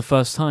time.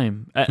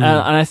 And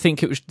I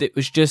think it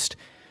was just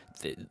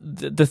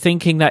the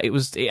thinking that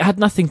it had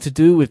nothing to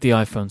do with the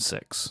iPhone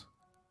 6.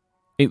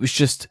 It was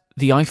just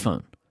the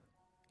iPhone.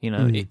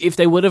 If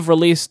they would have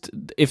released,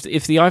 if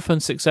the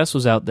iPhone 6S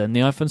was out then,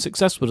 the iPhone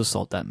 6S would have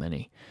sold that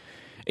many.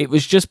 It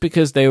was just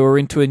because they were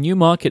into a new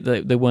market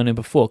that they weren't in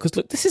before. Because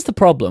look, this is the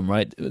problem,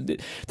 right?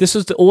 This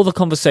was all the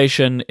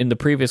conversation in the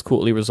previous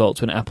quarterly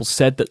results when Apple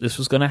said that this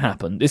was going to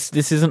happen. This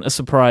isn't a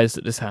surprise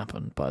that this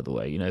happened, by the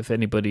way. If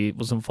anybody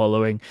wasn't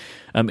following,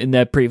 in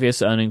their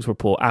previous earnings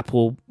report,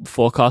 Apple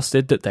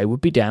forecasted that they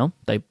would be down.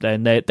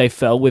 They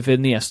fell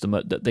within the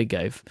estimate that they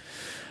gave.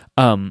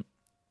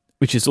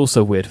 Which is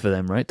also weird for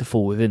them, right? To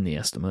fall within the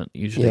estimate.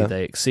 Usually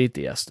they exceed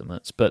the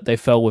estimates, but they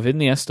fell within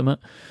the estimate.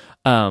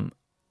 And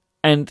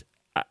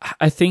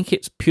I think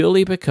it's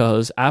purely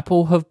because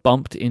Apple have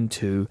bumped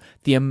into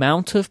the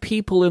amount of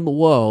people in the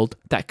world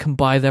that can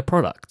buy their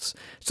products.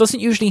 It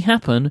doesn't usually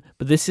happen,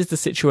 but this is the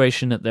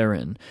situation that they're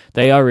in.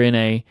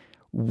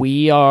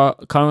 We are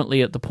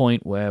currently at the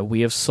point where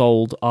we have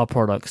sold our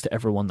products to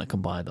everyone that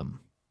can buy them.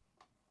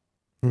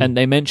 And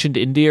they mentioned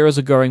India as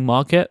a growing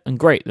market, and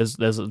great,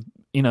 there's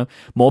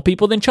more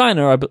people than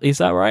China. Is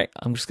that right?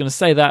 I'm just going to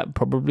say that,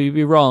 probably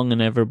be wrong,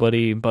 and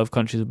everybody in both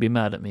countries will be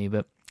mad at me,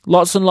 but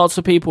lots and lots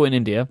of people in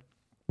India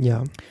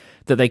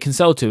that they can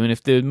sell to, and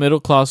if the middle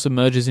class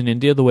emerges in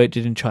India the way it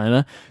did in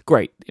China,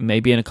 great.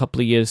 Maybe in a couple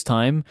of years'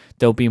 time,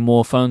 there'll be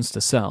more phones to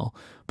sell.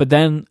 But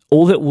then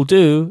all it will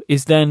do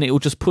is then it will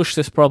just push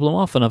this problem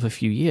off another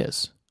few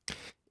years.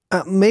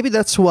 Maybe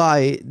that's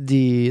why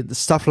the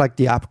stuff like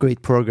the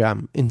upgrade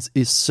program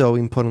is so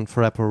important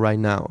for Apple right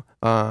now,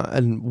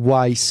 and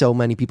why so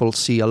many people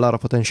see a lot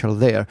of potential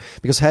there.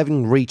 Because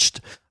having reached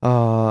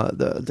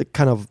the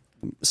kind of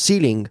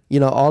ceiling,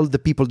 all the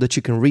people that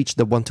you can reach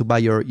that want to buy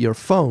your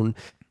phone,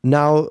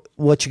 now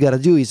what you got to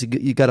do is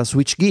you got to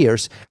switch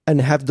gears and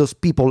have those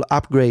people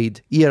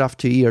upgrade year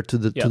after year to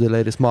the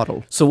latest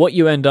model. So what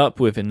you end up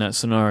with in that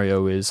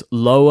scenario is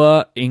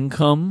lower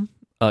income,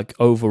 like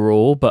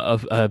overall,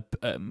 but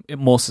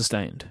more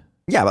sustained.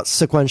 Yeah, but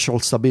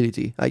sequential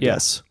stability, I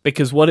guess.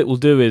 Because what it will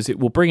do is it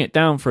will bring it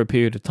down for a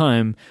period of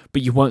time,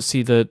 but you won't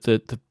see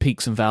the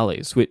peaks and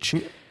valleys, which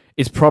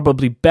is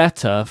probably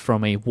better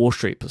from a Wall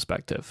Street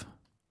perspective.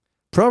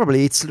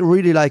 Probably, it's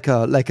really like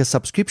a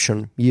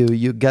subscription.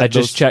 You get. I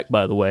just checked,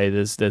 by the way.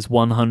 There's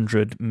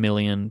 100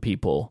 million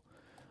people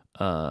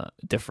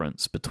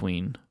difference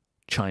between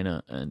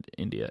China and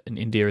India, and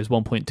India is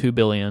 1.2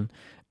 billion.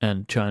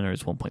 And China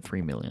is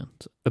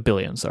 1.3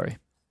 billion, sorry.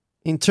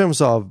 In terms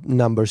of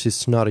numbers,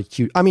 it's not a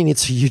huge...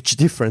 it's a huge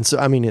difference.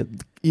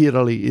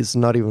 Italy is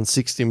not even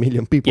 60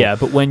 million people. Yeah,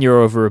 but when you're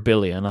over a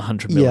billion,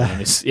 100 million,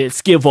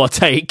 it's give or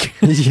take.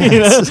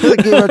 Yes,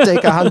 give or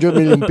take 100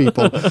 million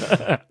people.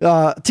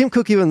 Tim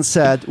Cook even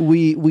said,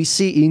 we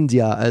see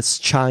India as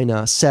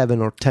China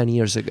 7 or 10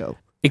 years ago.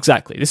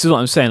 Exactly. This is what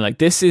I'm saying. Like,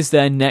 this is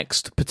their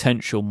next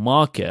potential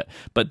market,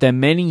 but they're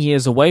many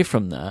years away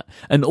from that.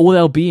 And all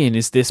they'll be in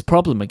is this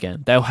problem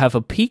again. They'll have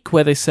a peak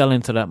where they sell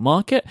into that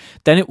market,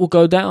 then it will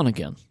go down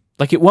again.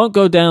 Like, it won't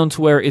go down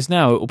to where it is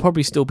now. It will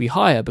probably still be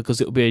higher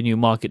because it will be a new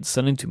market to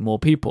sell into, more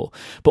people.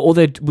 But all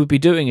they would be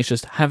doing is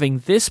just having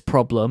this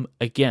problem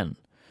again.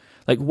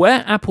 Like,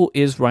 where Apple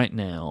is right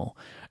now,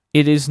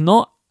 it is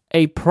not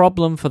a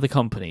problem for the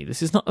company.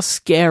 This is not a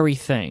scary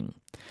thing.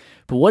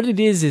 But what it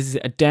is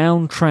a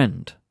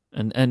downtrend.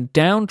 And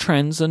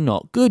downtrends are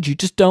not good. You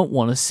just don't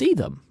want to see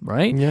them,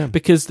 right? Yeah.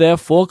 Because they're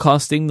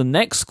forecasting the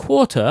next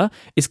quarter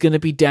is going to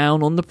be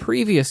down on the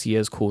previous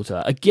year's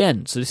quarter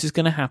again. So this is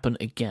going to happen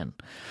again.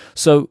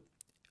 So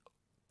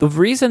the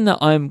reason that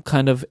I'm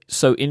kind of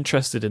so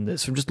interested in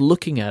this from just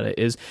looking at it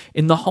is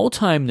in the whole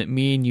time that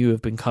me and you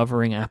have been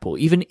covering Apple,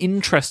 even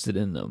interested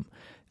in them,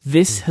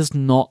 this has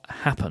not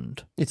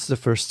happened. It's the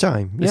first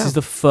time. This is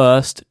the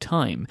first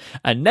time.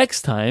 And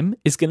next time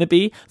is going to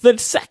be the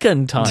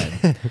second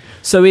time.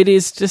 So it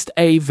is just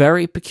a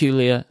very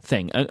peculiar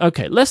thing.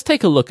 Okay, let's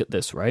take a look at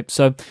this, right?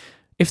 So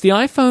if the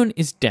iPhone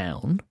is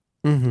down,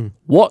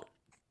 what,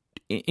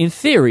 in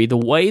theory, the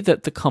way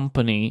that the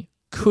company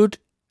could,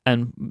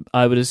 and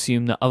I would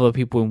assume that other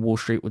people in Wall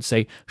Street would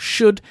say,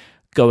 should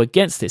go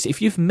against this.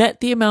 If you've met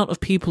the amount of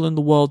people in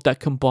the world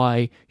that can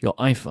buy your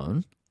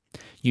iPhone,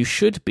 you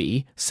should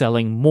be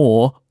selling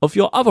more of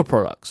your other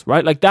products,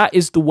 right? Like, that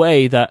is the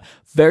way that,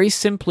 very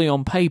simply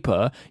on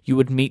paper, you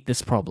would meet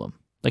this problem.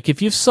 Like,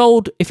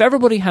 if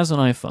everybody has an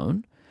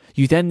iPhone,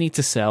 you then need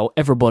to sell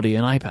everybody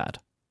an iPad,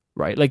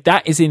 right? Like,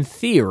 that is, in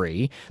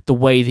theory, the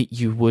way that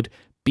you would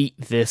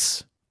beat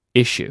this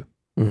issue,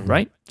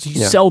 right? So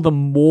you sell them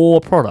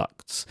more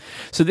products.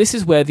 So this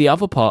is where the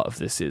other part of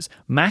this is.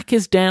 Mac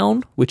is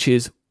down, which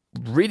is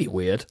really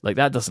weird. Like,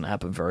 that doesn't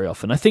happen very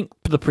often. I think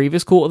the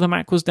previous quarter the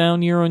Mac was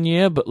down year on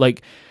year, but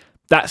like,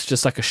 that's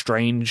just like a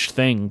strange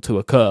thing to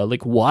occur.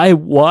 Like, why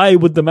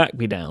would the Mac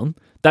be down?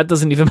 That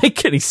doesn't even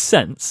make any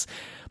sense.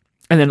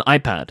 And then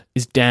iPad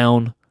is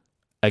down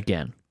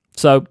again.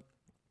 So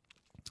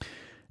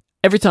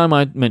every time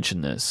I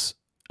mention this,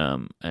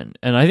 and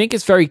I think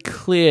it's very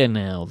clear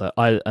now that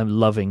I am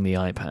loving the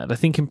iPad. I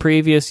think in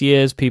previous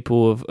years,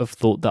 people have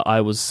thought that I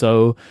was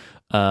so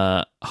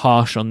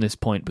harsh on this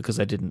point because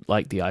I didn't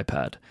like the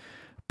iPad.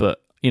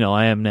 But,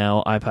 I am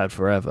now iPad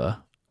forever.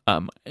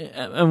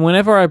 And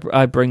whenever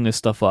I bring this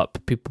stuff up,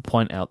 people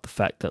point out the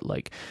fact that,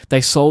 like, they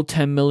sold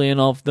 10 million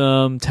of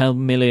them,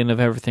 10 million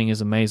of everything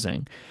is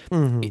amazing.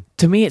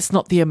 To me, it's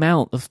not the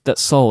amount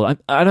that's sold.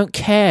 I don't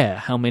care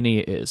how many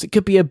it is. It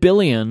could be 1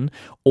 billion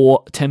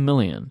or 10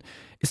 million.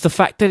 It's the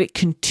fact that it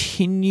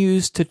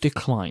continues to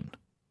decline.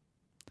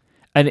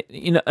 And,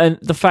 and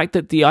the fact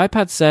that the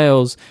iPad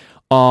sales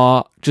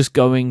are just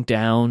going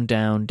down,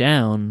 down,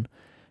 down,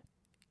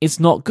 it's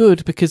not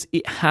good because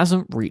it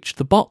hasn't reached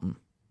the bottom.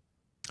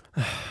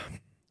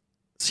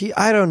 See,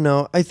 I don't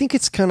know. I think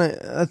it's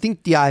I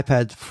think the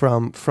iPad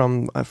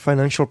from a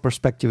financial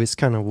perspective is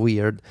kind of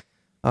weird,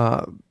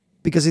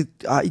 because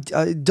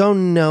I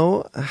don't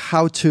know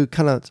how to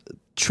kind of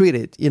treat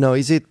it.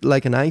 Is it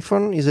like an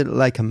iPhone? Is it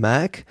like a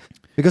Mac?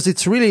 Because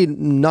it's really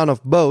none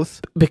of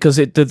both. Because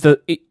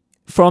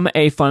from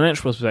a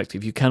financial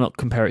perspective, you cannot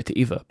compare it to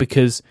either.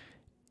 Because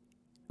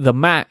the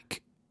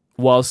Mac,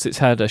 whilst it's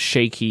had a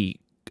shaky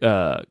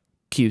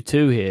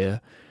Q2 here,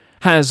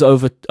 has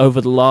over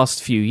the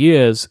last few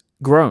years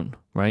grown,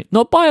 right?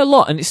 Not by a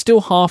lot, and it's still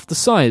half the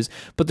size,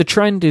 but the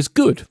trend is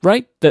good,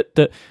 right?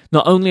 That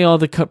not only are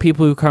the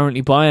people who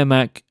currently buy a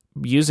Mac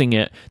using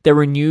it, there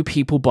are new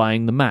people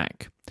buying the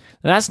Mac.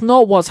 Now, that's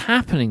not what's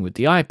happening with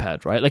the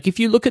iPad, right? Like, if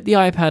you look at the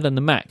iPad and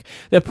the Mac,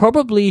 they're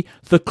probably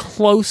the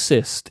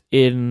closest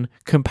in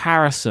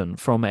comparison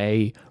from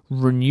a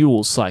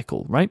renewal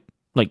cycle, right?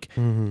 Like,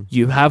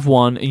 you have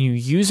one and you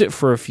use it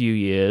for a few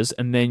years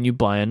and then you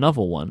buy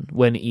another one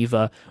when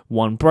either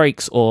one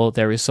breaks or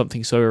there is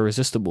something so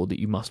irresistible that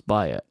you must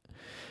buy it.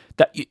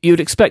 That you'd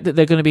expect that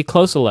they're going to be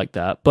closer like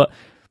that, but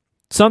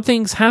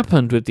something's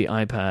happened with the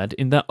iPad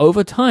in that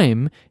over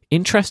time,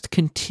 interest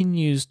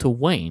continues to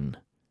wane.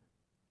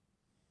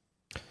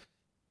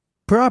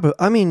 Probably.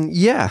 I mean,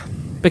 yeah.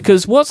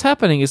 Because what's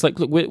happening is, like,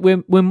 look,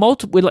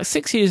 we're like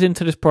 6 years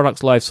into this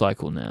product's life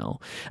cycle now,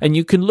 and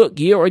you can look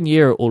year on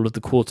year at all of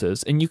the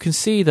quarters, and you can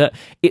see that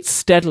it's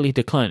steadily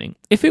declining.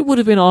 If it would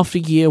have been after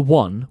year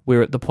one,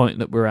 we're at the point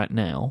that we're at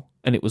now,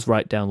 and it was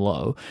right down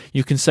low,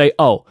 you can say,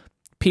 oh,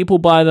 people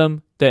buy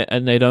them,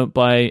 and they don't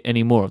buy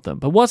any more of them.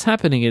 But what's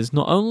happening is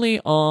the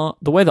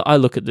way that I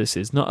look at this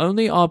is not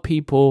only are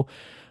people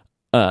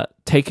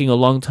taking a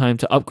long time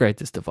to upgrade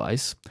this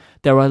device,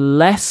 there are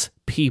less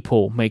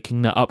people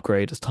making that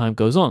upgrade as time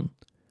goes on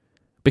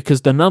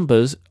because the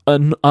numbers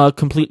are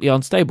completely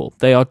unstable.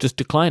 They are just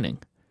declining,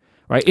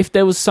 right? If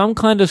there was some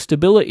kind of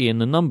stability in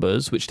the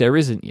numbers, which there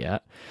isn't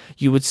yet,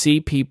 you would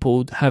see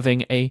people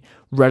having a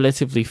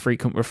relatively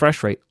frequent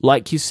refresh rate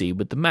like you see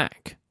with the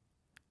Mac.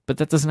 But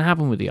that doesn't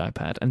happen with the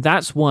iPad, and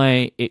that's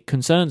why it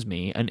concerns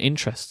me and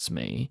interests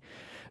me,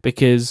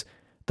 because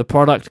the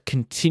product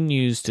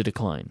continues to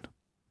decline.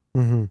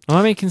 Am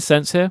I making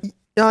sense here?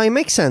 Yeah, it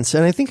makes sense,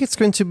 and I think it's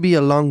going to be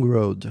a long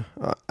road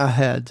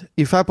ahead.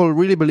 If Apple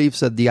really believes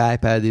that the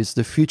iPad is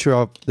the future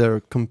of their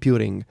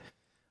computing,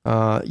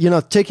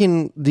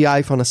 taking the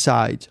iPhone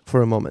aside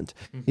for a moment,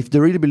 if they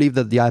really believe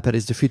that the iPad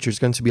is the future, it's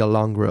going to be a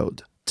long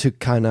road to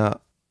kind of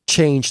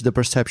change the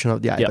perception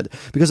of the iPad.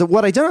 Yep. Because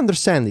what I don't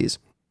understand is,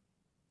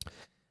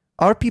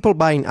 are people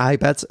buying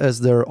iPads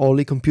as their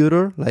only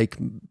computer, like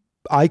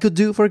I could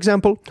do, for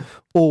example,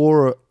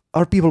 or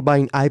are people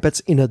buying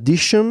iPads in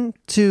addition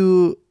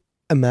to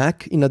a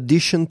Mac, in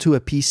addition to a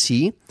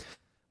PC?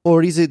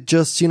 Or is it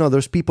just,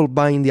 there's people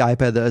buying the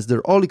iPad as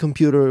their only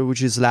computer,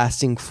 which is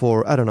lasting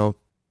for,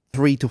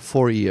 3 to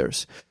 4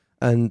 years?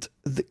 And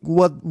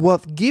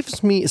what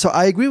gives me... So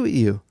I agree with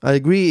you. I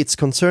agree it's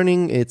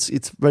concerning. It's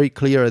very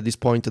clear at this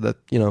point that,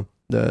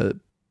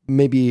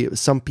 maybe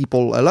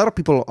a lot of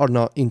people are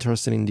not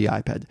interested in the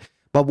iPad.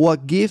 But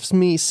what gives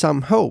me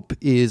some hope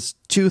is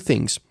two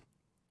things.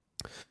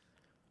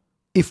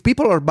 If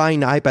people are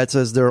buying iPads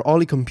as their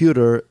only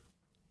computer,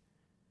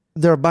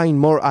 they're buying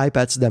more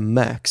iPads than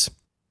Macs,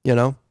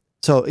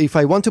 So if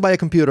I want to buy a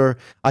computer,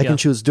 I can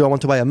choose, do I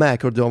want to buy a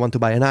Mac or do I want to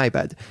buy an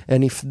iPad?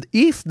 And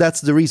if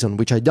that's the reason,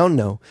 which I don't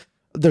know,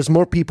 there's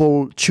more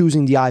people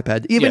choosing the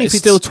iPad. Even if it's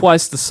still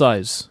twice the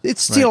size.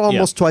 It's still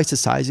almost twice the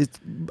size.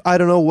 I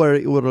don't know where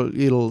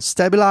it'll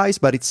stabilize,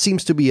 but it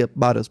seems to be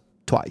about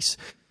twice.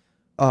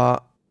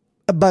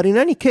 But in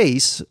any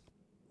case,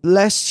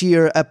 last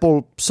year,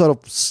 Apple sort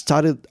of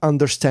started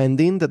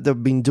understanding that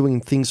they've been doing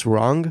things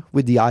wrong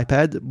with the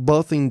iPad,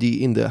 both in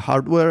the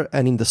hardware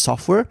and in the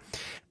software,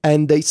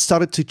 and they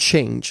started to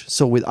change.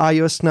 So with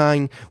iOS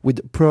 9, with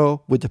the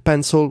Pro, with the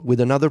Pencil, with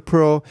another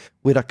Pro,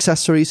 with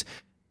accessories,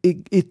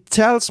 it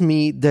tells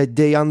me that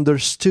they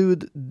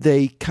understood,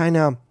 they kind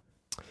of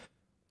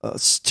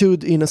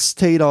stood in a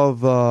state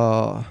of,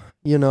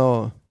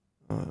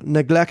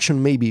 neglection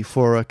maybe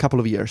for a couple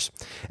of years,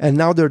 and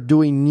now they're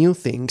doing new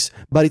things,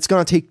 but it's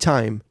gonna take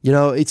time.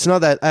 It's not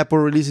that Apple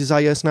releases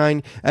iOS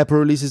 9, Apple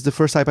releases the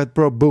first iPad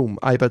Pro, boom,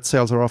 iPad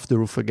sales are off the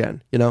roof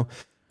again.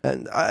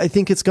 and I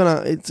think it's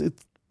gonna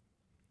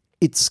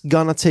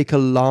take a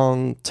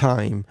long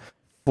time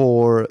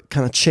for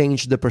kind of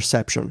change the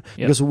perception.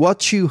 Because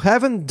what you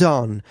haven't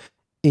done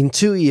in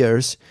 2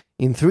 years,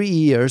 in 3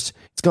 years,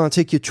 it's going to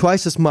take you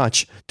twice as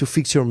much to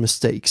fix your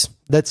mistakes.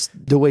 That's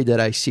the way that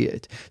I see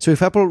it. So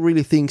if Apple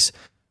really thinks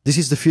this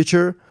is the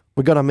future,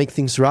 we're going to make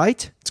things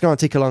right, it's going to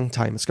take a long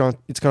time. It's going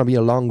to be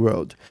a long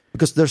road,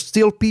 because there's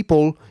still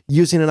people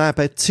using an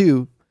iPad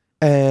 2,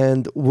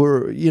 and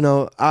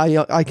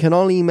I can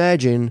only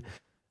imagine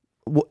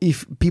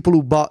if people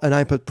who bought an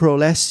iPad Pro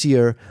last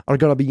year are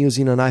going to be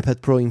using an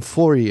iPad Pro in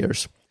 4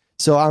 years.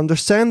 So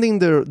understanding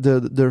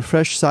the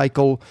refresh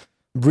cycle,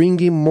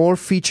 bringing more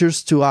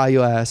features to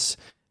iOS,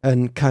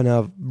 and kind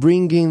of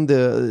bringing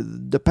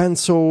the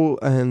pencil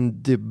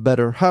and the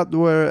better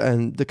hardware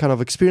and the kind of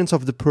experience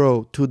of the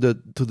Pro to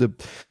the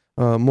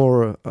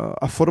more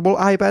affordable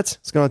iPads,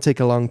 it's going to take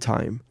a long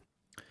time.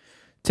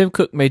 Tim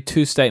Cook made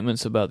 2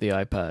 statements about the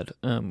iPad,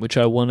 which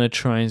I want to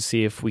try and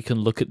see if we can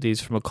look at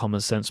these from a common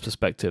sense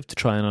perspective to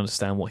try and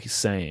understand what he's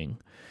saying.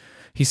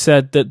 He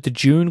said that the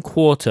June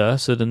quarter,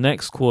 so the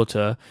next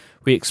quarter,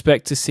 we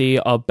expect to see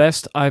our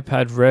best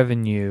iPad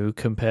revenue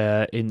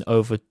compare in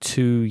over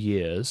 2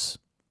 years.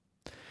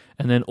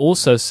 And then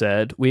also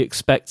said we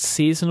expect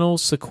seasonal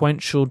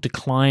sequential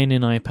decline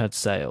in iPad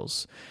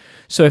sales.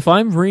 So if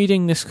I'm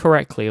reading this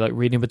correctly, like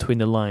reading between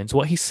the lines,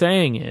 what he's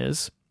saying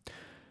is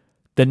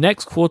the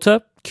next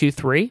quarter,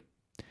 Q3,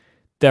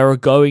 there are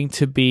going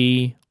to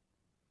be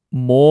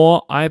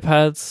more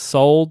iPads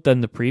sold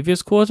than the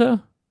previous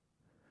quarter,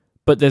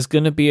 but there's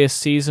going to be a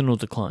seasonal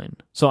decline.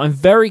 So I'm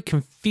very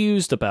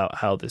confused about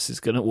how this is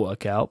going to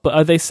work out. But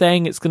are they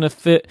saying it's going to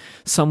fit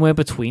somewhere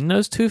between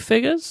those 2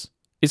 figures?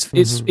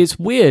 It's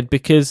weird,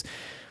 because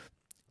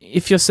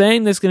if you're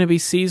saying there's going to be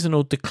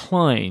seasonal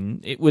decline,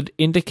 it would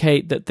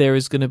indicate that there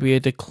is going to be a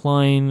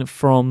decline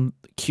from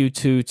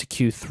Q2 to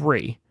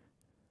Q3,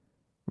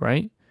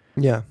 right?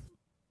 Yeah.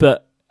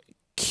 But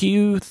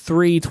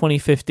Q3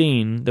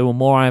 2015, there were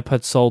more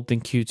iPads sold than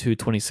Q2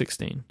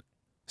 2016.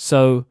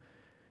 So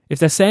if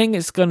they're saying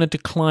it's going to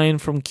decline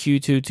from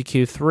Q2 to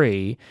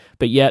Q3,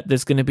 but yet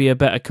there's going to be a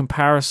better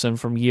comparison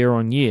from year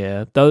on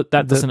year,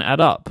 that doesn't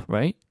add up,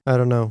 right? I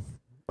don't know.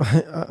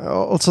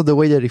 Also, the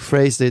way that he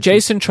phrased it.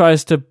 Jason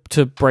tries to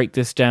break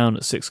this down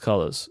at 6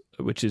 colors,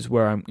 which is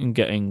where I'm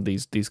getting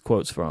these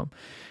quotes from.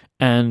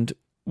 And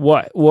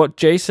what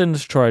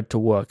Jason's tried to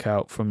work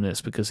out from this,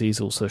 because he's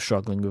also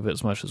struggling with it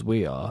as much as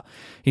we are,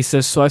 he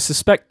says, so I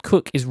suspect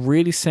Cook is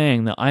really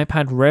saying that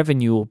iPad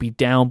revenue will be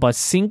down by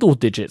single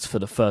digits for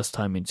the first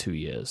time in 2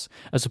 years,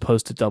 as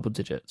opposed to double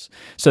digits.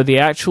 So the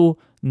actual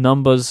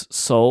numbers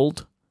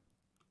sold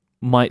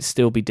might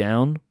still be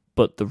down,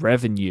 but the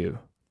revenue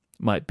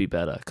might be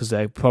better, because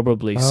they're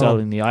probably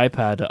selling the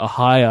iPad at a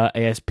higher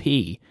ASP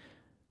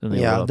than they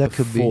were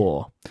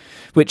before. Could be.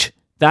 Which,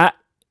 that,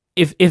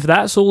 if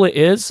that's all it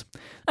is,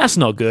 that's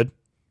not good.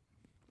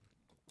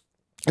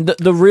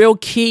 The real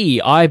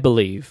key, I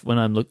believe, when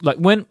I'm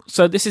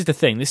so this is the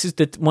thing. This is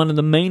one of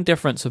the main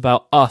difference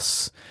about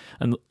us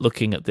and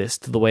looking at this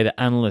to the way that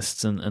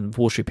analysts and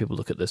Wall Street people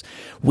look at this.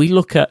 We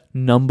look at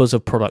numbers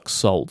of products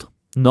sold,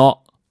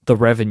 not the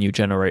revenue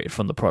generated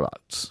from the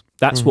products.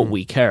 That's what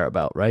we care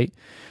about, right?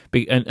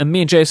 And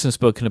me and Jason have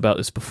spoken about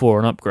this before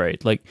on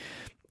Upgrade. Like,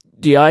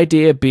 the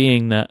idea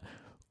being that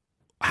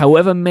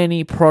however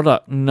many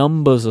product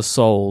numbers are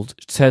sold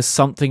says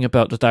something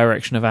about the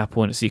direction of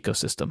Apple and its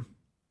ecosystem.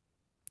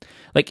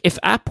 Like, if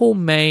Apple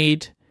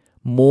made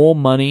more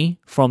money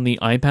from the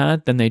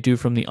iPad than they do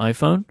from the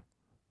iPhone,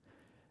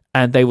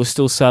 and they were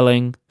still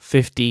selling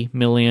 50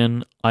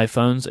 million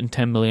iPhones and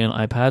 10 million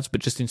iPads,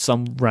 but just in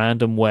some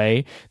random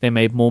way they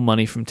made more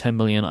money from 10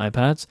 million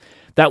iPads,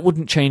 that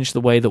wouldn't change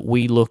the way that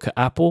we look at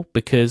Apple,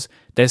 because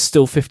there's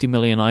still 50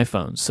 million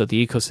iPhones, so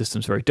the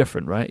ecosystem's very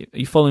different, right? Are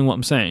you following what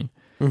I'm saying?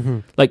 Mm-hmm.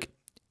 Like,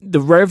 the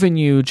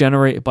revenue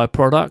generated by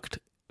product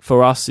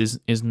for us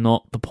is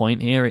not the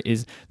point here. It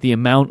is the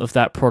amount of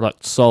that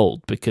product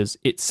sold, because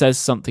it says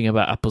something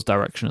about Apple's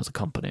direction as a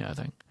company, I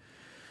think.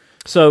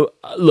 So,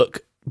 look,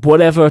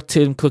 whatever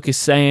Tim Cook is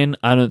saying,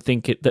 I don't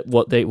think that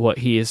what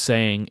he is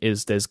saying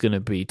is there's going to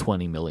be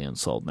 20 million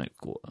sold next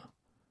quarter.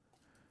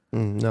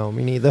 No,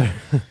 me neither.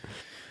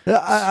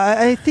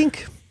 I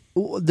think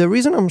the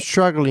reason I'm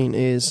struggling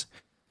is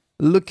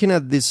looking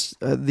at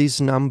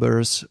these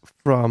numbers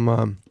from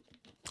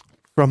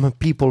a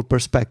people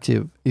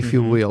perspective, if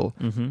you will.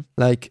 Mm-hmm.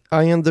 Like,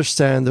 I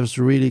understand there's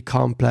really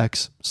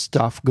complex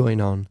stuff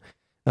going on,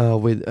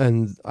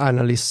 and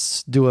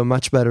analysts do a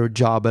much better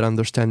job at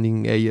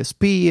understanding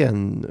ASP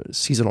and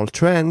seasonal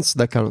trends,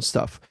 that kind of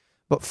stuff.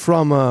 But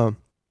from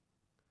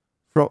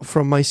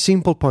my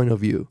simple point of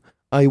view,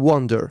 I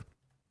wonder,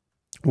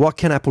 what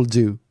can Apple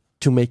do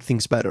to make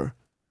things better,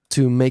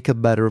 to make a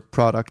better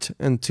product,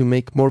 and to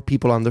make more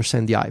people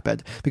understand the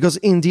iPad? Because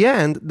in the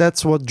end,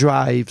 that's what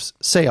drives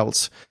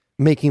sales,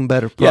 making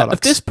better products. Yeah,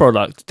 of this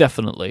product,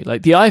 definitely.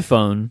 Like, the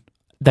iPhone,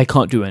 they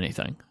can't do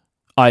anything.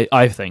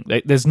 I think.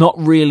 There's not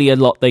really a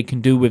lot they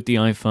can do with the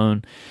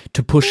iPhone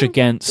to push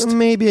against.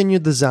 Maybe a new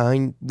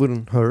design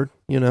wouldn't hurt,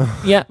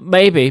 Yeah,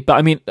 maybe. But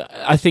I mean,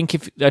 I think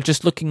if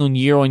just looking on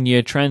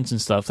year trends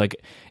and stuff, like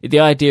the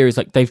idea is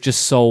like they've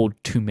just sold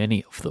too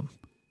many of them.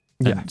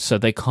 And so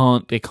they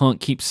can't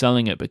keep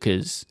selling it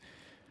because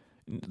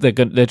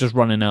they're just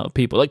running out of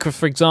people. Like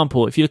for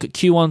example, if you look at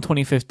Q1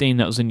 2015,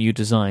 that was a new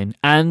design,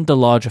 and the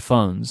larger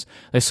phones,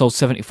 they sold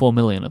 74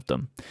 million of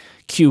them.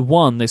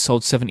 Q1 they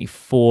sold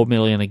 74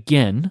 million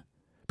again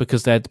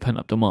because they had the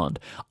pent-up demand.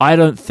 I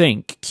don't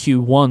think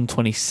Q1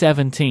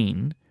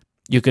 2017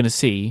 you're going to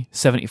see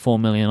 74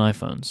 million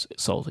iPhones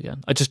sold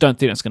again. I just don't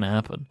think that's going to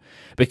happen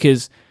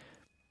because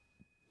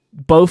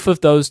both of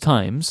those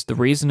times, the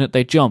reason that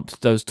they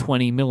jumped those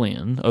 20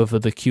 million over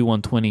the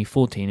Q1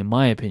 2014, in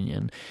my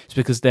opinion, is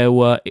because there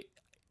were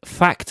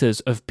factors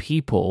of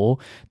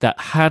people that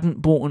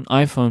hadn't bought an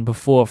iPhone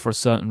before for a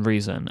certain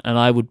reason. And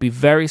I would be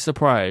very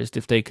surprised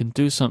if they can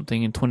do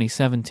something in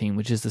 2017,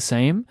 which is the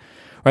same.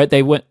 Right?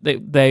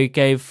 They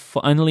gave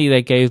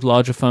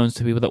larger phones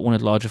to people that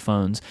wanted larger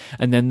phones,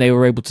 and then they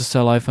were able to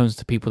sell iPhones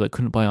to people that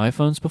couldn't buy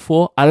iPhones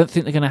before. I don't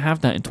think they're going to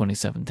have that in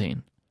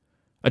 2017.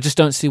 I just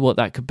don't see what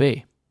that could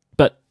be.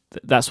 But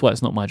that's why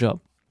it's not my job.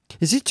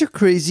 Is it too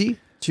crazy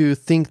to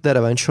think that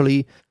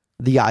eventually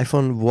the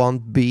iPhone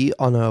won't be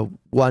on a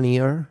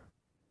 1-year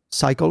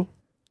cycle?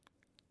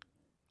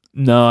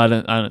 No, I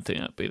don't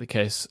think that'd be the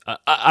case.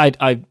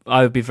 I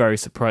would be very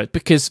surprised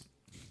because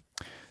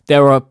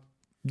there are.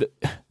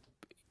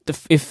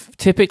 If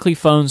typically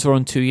phones are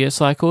on 2-year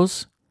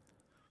cycles,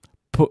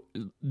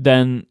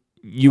 then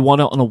you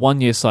want it on a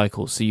 1-year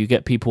cycle, so you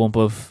get people on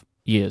both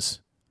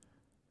years.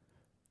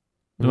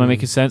 Am I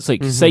making sense?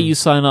 Like, say you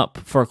sign up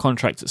for a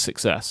contract at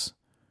 6S,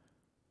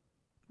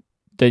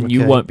 then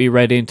you won't be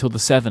ready until the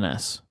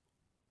 7S.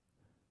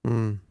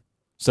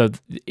 So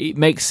it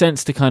makes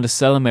sense to kind of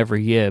sell them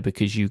every year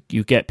because you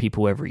get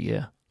people every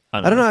year.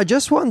 I don't know. I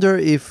just wonder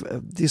if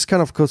this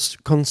kind of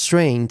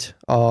constraint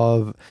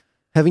of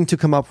having to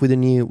come up with a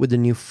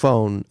new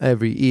phone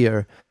every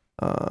year,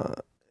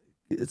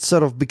 it's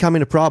sort of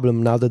becoming a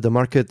problem now that the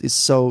market is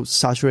so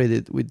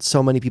saturated with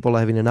so many people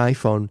having an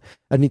iPhone,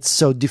 and it's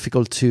so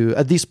difficult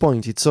at this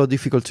point, it's so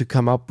difficult to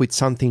come up with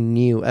something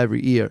new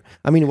every year.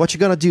 I mean, what you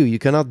gonna do? You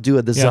cannot do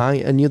a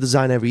new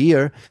design every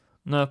year.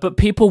 No, but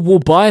people will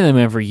buy them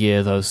every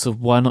year, though, so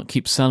why not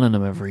keep selling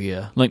them every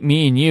year? Like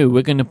me and you,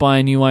 we're going to buy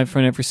a new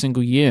iPhone every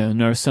single year, and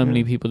there are so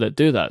many people that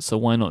do that, so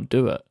why not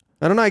do it?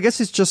 I don't know. I guess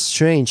it's just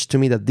strange to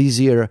me that this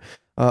year,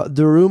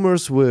 the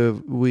rumors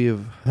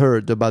we've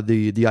heard about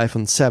the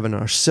iPhone 7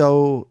 are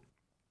so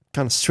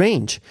kind of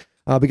strange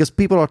because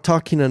people are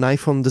talking an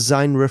iPhone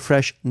design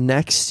refresh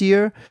next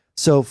year.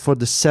 So for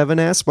the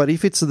 7S, but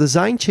if it's a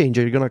design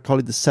changer, you're going to call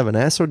it the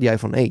 7S or the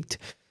iPhone 8.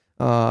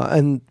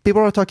 And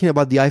people are talking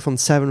about the iPhone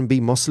 7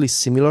 being mostly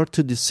similar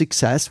to the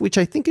 6S, which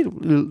I think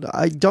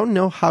I don't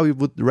know how it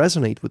would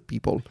resonate with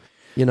people.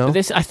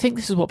 But I think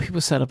this is what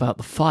people said about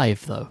the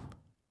 5, though.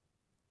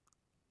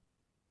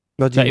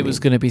 That it was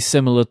going to be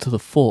similar to the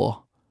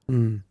 4.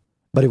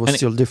 But it was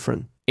still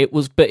different. It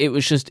was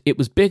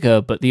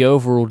bigger, but the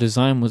overall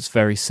design was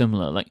very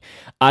similar. Like,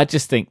 I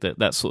just think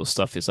that sort of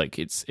stuff is like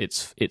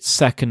it's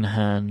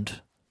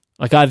secondhand.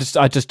 Like, I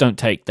just don't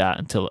take that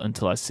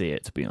until I see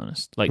it, to be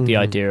honest. Like the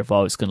idea of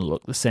it's going to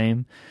look the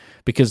same,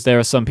 because there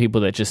are some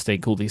people that just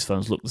think all these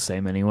phones look the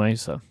same anyway.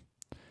 So,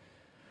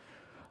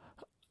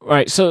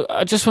 right. So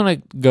I just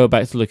want to go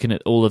back to looking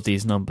at all of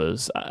these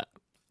numbers.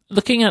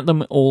 Looking at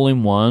them all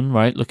in one,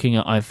 right? Looking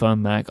at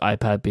iPhone, Mac,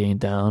 iPad being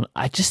down,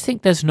 I just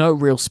think there's no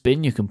real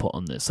spin you can put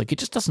on this. Like, it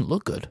just doesn't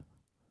look good.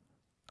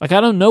 Like,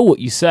 I don't know what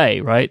you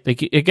say, right?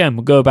 Like, again,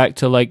 we'll go back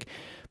to, like,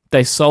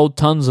 they sold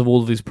tons of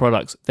all of these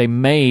products. They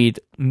made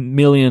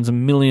millions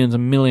and millions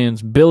and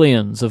millions,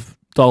 billions of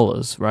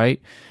dollars, right?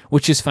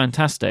 Which is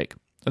fantastic.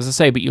 As I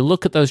say, but you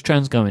look at those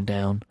trends going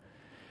down,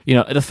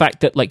 the fact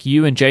that, like,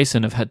 you and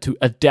Jason have had to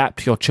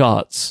adapt your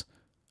charts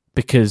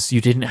because you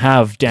didn't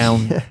have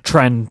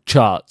downtrend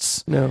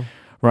charts. No.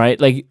 Right?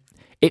 Like,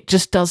 it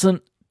just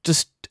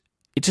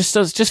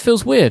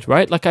feels weird,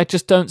 right? Like, I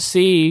just don't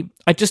see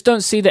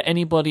that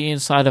anybody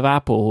inside of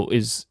Apple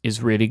is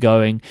really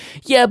going,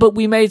 yeah, but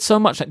we made so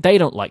much. They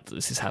don't like that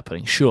this is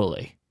happening,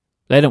 surely.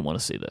 They don't want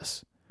to see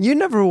this. You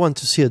never want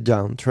to see a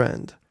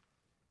downtrend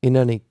in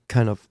any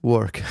kind of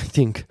work, I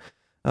think.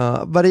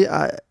 But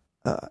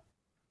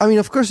I mean,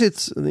 of course,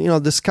 it's,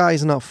 the sky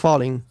is not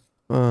falling.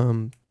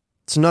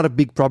 It's not a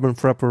big problem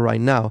for Apple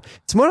right now.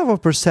 It's more of a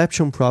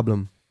perception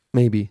problem,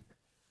 maybe,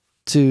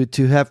 to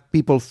have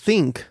people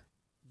think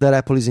that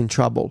Apple is in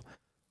trouble,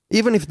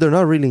 even if they're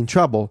not really in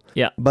trouble.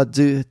 Yeah. But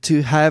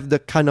to have the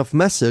kind of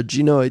message,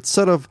 it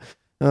sort of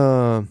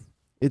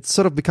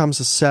becomes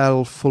a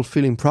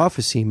self-fulfilling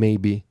prophecy.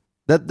 Maybe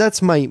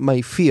that's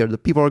my fear,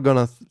 that people are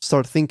gonna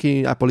start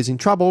thinking Apple is in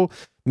trouble.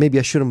 Maybe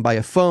I shouldn't buy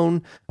a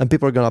phone, and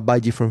people are going to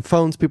buy different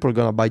phones. People are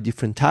going to buy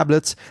different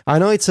tablets. I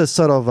know it's a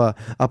sort of a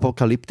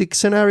apocalyptic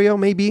scenario,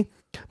 maybe,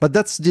 but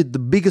that's the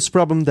biggest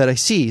problem that I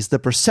see is the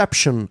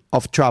perception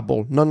of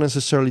trouble, not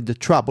necessarily the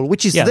trouble,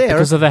 which is there.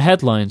 Because of the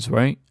headlines,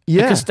 right?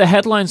 Yeah. Because the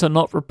headlines are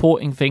not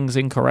reporting things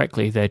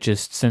incorrectly. They're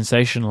just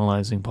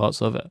sensationalizing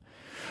parts of it.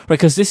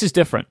 Because this is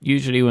different.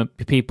 Usually when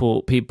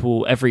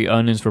people, every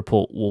earnings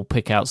report will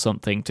pick out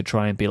something to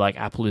try and be like,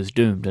 Apple is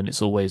doomed, and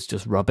it's always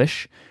just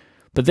rubbish.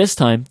 But this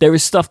time, there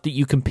is stuff that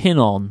you can pin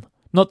on.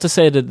 Not to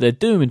say that they're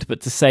doomed,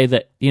 but to say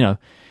that, you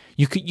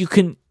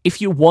can,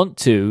 if you want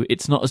to,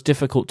 it's not as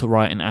difficult to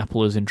write an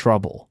Apple is in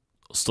trouble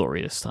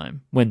story this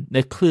time, when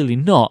they're clearly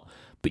not,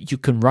 but you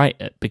can write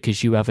it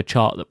because you have a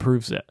chart that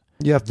proves it.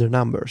 You have the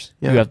numbers.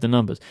 Yeah. You have the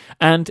numbers.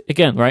 And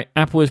again, right,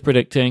 Apple is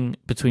predicting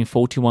between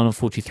 41 and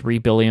 43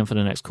 billion for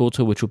the next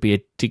quarter, which will be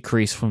a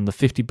decrease from the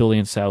 50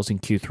 billion sales in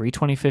Q3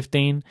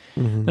 2015.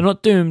 Mm-hmm. They're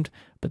not doomed,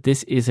 but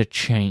this is a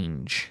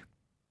change.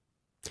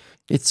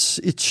 It's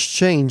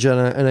change,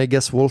 and I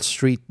guess Wall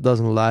Street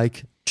doesn't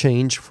like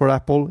change for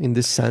Apple in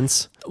this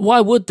sense.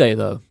 Why would they,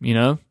 though?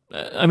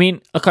 I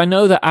mean, look, I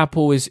know that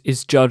Apple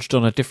is judged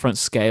on a different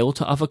scale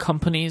to other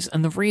companies,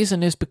 and the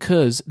reason is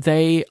because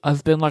they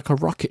have been like a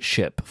rocket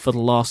ship for the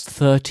last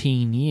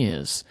 13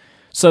 years.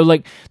 So,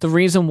 the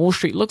reason Wall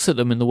Street looks at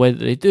them in the way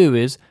that they do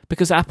is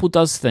because Apple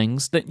does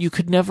things that you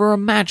could never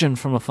imagine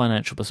from a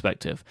financial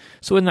perspective.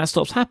 So when that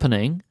stops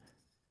happening,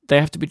 they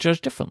have to be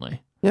judged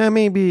differently. Yeah,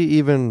 maybe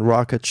even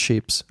rocket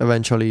ships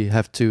eventually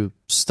have to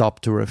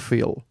stop to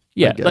refuel.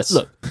 Yeah,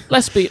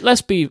 let's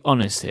be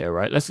honest here,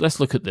 right? Let's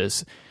look at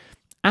this.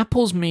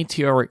 Apple's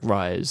meteoric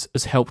rise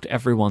has helped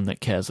everyone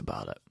that cares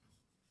about it,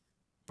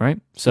 right?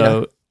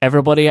 So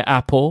everybody at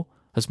Apple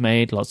has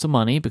made lots of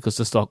money because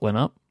the stock went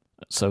up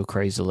so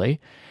crazily,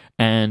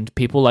 and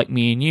people like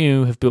me and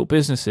you have built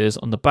businesses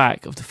on the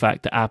back of the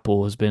fact that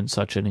Apple has been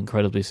such an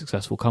incredibly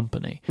successful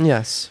company.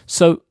 Yes.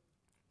 So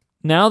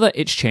now that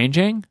it's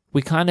changing,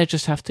 we kind of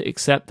just have to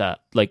accept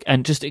that,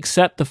 and just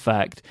accept the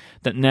fact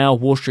that now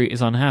Wall Street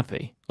is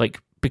unhappy,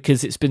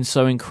 because it's been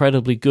so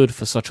incredibly good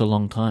for such a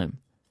long time.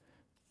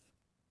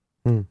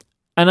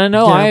 And I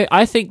know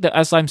I think that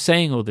as I'm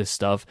saying all this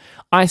stuff,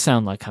 I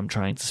sound like I'm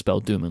trying to spell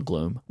doom and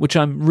gloom, which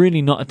I'm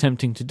really not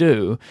attempting to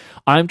do.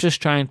 I'm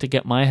just trying to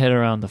get my head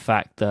around the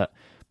fact that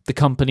the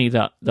company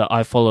that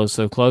I follow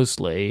so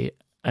closely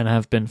and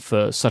have been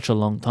for such a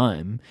long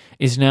time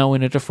is now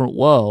in a different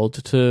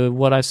world to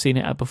what I've seen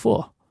it at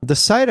before. The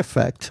side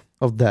effect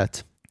of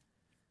that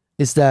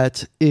is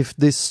that if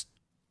this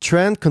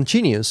trend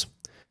continues,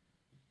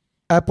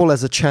 Apple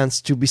has a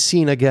chance to be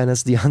seen again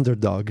as the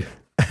underdog.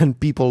 And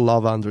people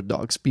love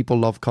underdogs. People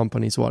love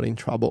companies who are in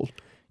trouble.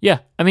 Yeah,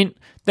 I mean,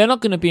 they're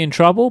not going to be in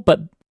trouble,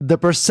 but the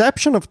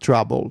perception of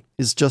trouble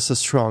is just as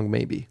strong,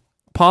 maybe.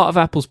 Part of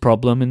Apple's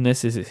problem in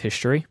this is its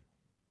history.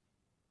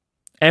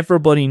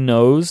 Everybody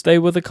knows they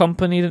were the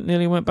company that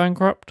nearly went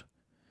bankrupt.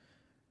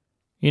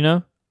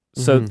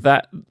 So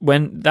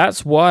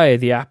that's why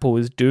the Apple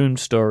is doomed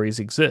stories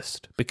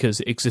exist, because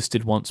it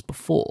existed once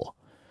before.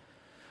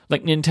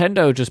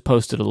 Nintendo just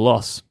posted a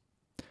loss.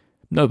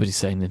 Nobody's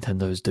saying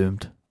Nintendo is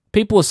doomed.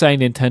 People are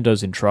saying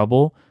Nintendo's in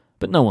trouble,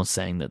 but no one's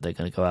saying that they're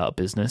going to go out of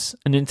business.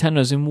 And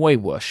Nintendo's in way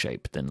worse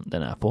shape than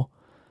Apple.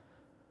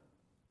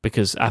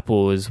 Because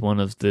Apple is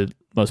one of the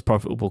most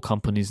profitable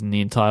companies in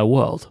the entire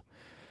world.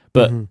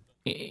 But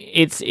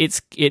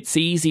it's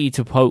easy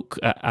to poke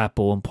at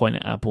Apple and point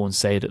at Apple and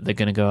say that they're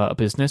going to go out of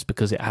business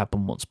because it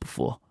happened once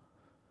before.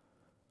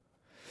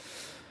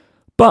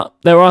 But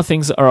there are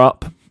things that are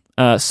up.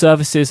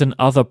 Services and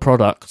other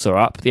products are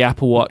up. The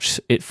Apple Watch,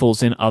 it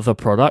falls in other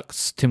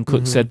products. Tim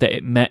Cook said that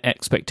it met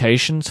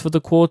expectations for the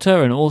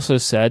quarter, and also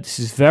said, this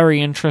is very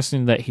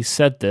interesting that he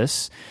said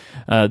this,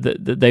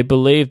 that they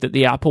believe that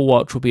the Apple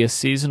Watch will be a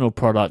seasonal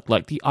product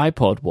like the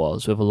iPod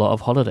was, with a lot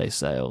of holiday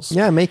sales.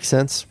 Yeah, it makes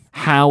sense.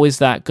 How is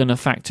that going to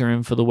factor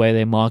in for the way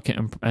they market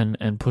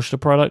and push the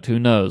product? Who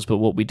knows? But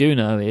what we do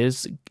know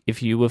is,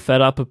 if you were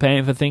fed up of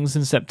paying for things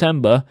in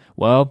September,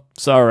 well,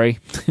 sorry.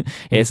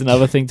 Here's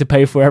another thing to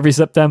pay for every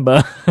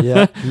September.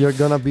 Yeah, you're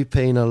going to be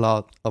paying a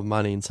lot of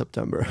money in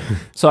September.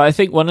 So I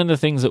think one of the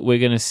things that we're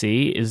going to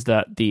see is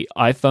that the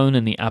iPhone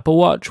and the Apple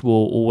Watch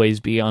will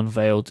always be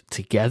unveiled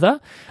together.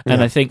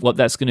 And I think what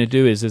that's going to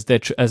do is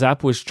as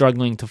Apple is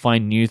struggling to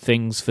find new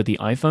things for the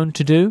iPhone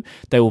to do,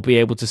 they will be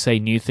able to say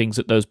new things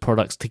that those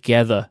products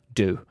together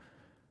do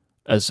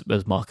as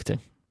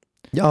marketing.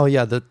 Oh,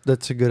 yeah,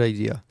 that's a good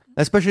idea.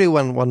 Especially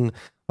when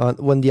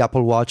the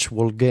Apple Watch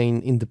will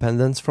gain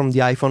independence from the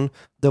iPhone,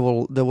 they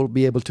will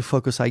be able to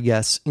focus, I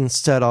guess,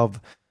 instead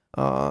of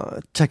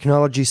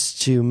technologies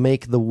to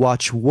make the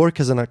watch work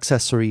as an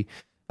accessory.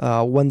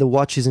 When the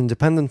watch is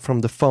independent from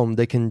the phone,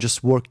 they can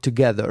just work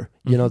together.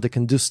 They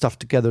can do stuff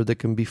together. They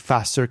can be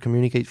faster,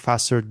 communicate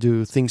faster,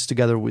 do things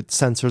together with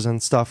sensors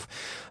and stuff.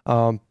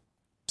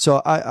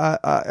 So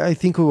I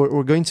think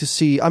we're going to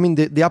see. I mean,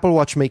 the Apple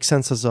Watch makes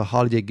sense as a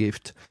holiday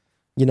gift.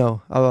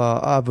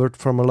 I've heard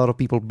from a lot of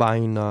people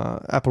buying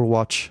Apple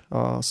Watch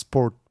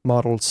sport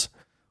models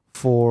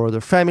for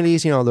their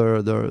families,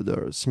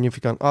 their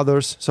significant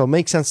others. So it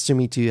makes sense to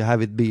me to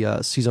have it be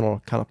a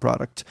seasonal kind of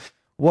product.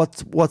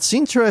 What's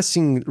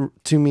interesting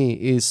to me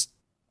is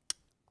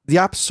the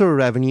App Store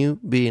revenue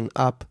being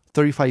up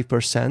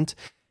 35%.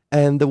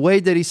 And the way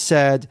that he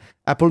said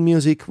Apple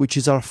Music, which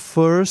is our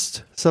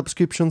first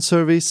subscription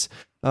service,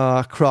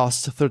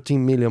 crossed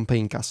 13 million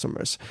paying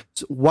customers.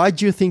 So why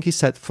do you think he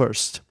said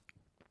first?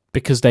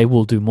 because they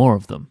will do more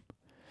of them.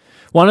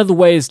 One of the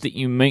ways that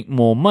you make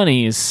more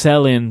money is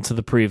sell into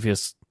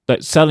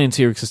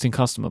your existing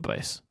customer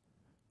base,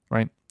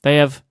 right? They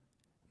have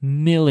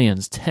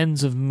millions,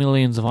 tens of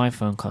millions of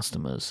iPhone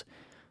customers.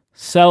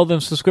 Sell them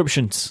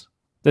subscriptions.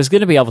 There's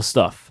going to be other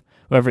stuff,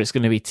 whether it's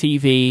going to be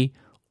TV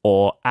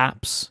or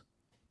apps.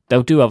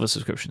 They'll do other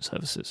subscription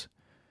services.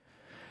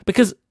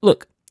 Because,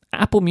 look,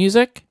 Apple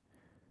Music,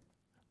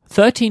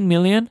 13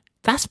 million,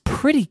 that's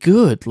pretty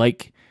good.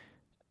 Like,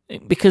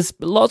 because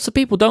lots of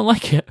people don't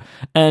like it.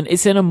 And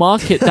it's in a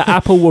market that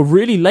Apple were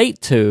really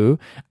late to.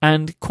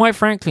 And quite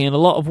frankly, in a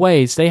lot of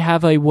ways, they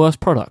have a worse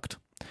product.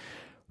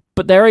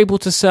 But they're able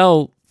to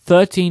sell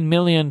 13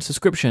 million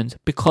subscriptions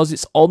because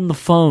it's on the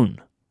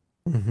phone.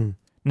 Mm-hmm.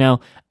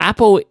 Now,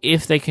 Apple,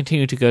 if they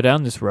continue to go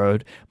down this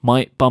road,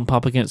 might bump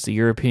up against the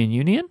European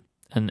Union.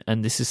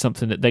 And this is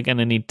something that they're going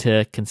to need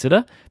to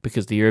consider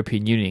because the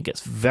European Union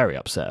gets very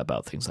upset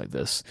about things like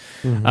this.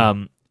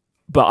 Mm-hmm.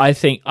 But I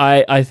think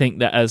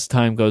that as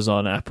time goes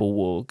on, Apple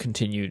will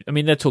continue. I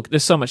mean,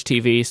 there's so much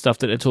TV stuff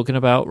that they're talking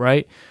about,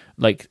 right?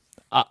 Like,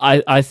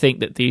 I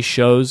think that these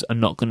shows are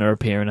not going to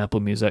appear in Apple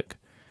Music.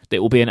 It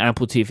will be an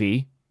Apple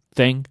TV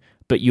thing,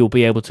 but you'll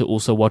be able to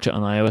also watch it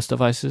on iOS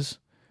devices.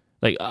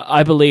 Like,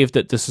 I believe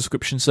that the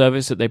subscription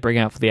service that they bring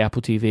out for the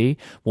Apple TV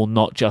will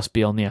not just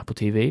be on the Apple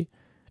TV.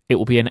 It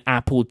will be an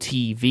Apple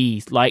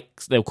TV,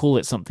 like they'll call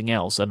it something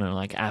else. I don't know,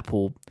 like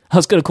Apple. I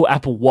was going to call it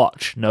Apple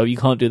Watch. No, you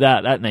can't do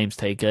that. That name's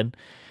taken.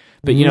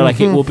 But, you know, like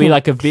it will be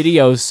like a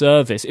video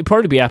service. It'll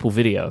probably be Apple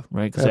Video,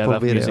 right? Because they have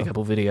Apple Music,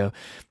 Apple Video.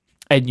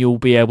 And you'll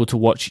be able to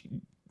watch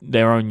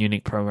their own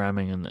unique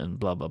programming and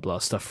blah, blah, blah.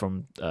 Stuff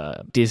from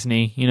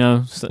Disney, you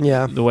know? So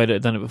yeah. The way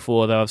they've done it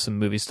before. They'll have some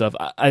movie stuff.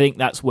 I think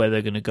that's where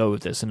they're going to go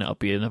with this. And it'll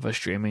be another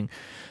streaming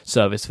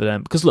service for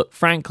them. Because, look,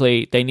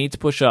 frankly, they need to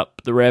push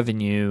up the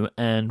revenue.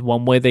 And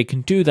one way they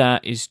can do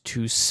that is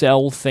to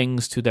sell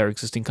things to their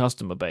existing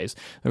customer base.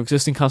 Their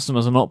existing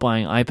customers are not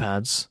buying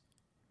iPads.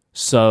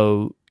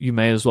 So you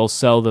may as well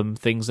sell them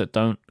things that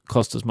don't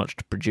cost as much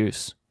to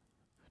produce.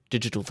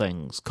 Digital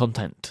things,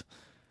 content.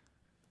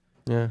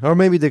 Yeah, or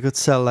maybe they could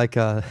sell like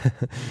a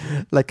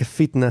like a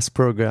fitness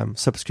program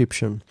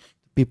subscription,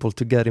 people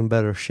to get in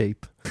better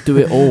shape. Do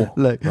it all,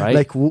 like right?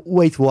 Like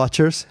Weight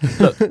Watchers,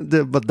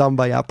 but done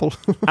by Apple.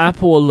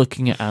 Apple are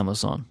looking at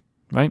Amazon,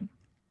 right?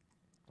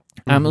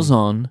 Mm-hmm.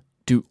 Amazon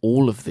do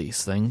all of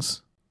these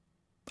things.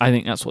 I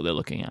think that's what they're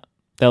looking at.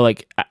 They're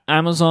like,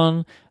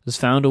 Amazon has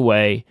found a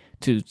way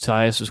to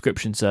tie a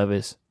subscription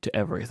service to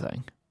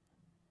everything.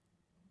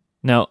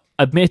 Now,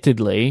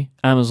 admittedly,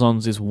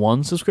 Amazon's is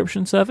one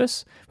subscription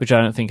service, which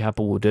I don't think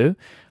Apple will do.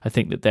 I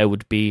think that there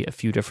would be a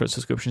few different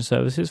subscription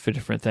services for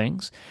different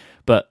things,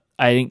 but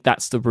I think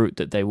that's the route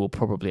that they will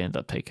probably end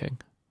up taking.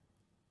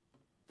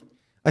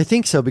 I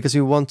think so, because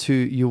you want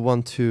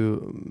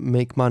to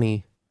make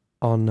money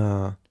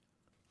on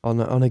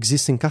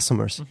existing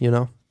customers, you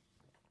know?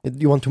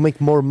 You want to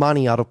make more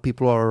money out of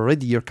people who are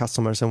already your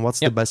customers, and what's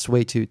the best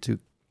way to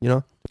you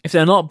know? If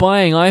they're not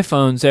buying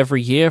iPhones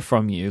every year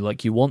from you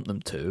like you want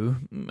them to,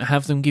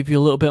 have them give you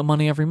a little bit of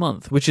money every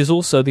month, which is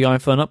also the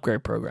iPhone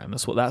upgrade program.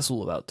 That's what that's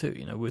all about too.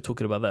 You know, we were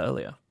talking about that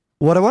earlier.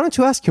 What I wanted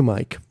to ask you,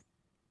 Mike,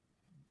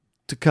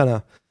 to kind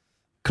of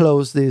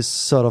close this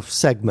sort of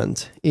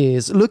segment,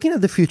 is looking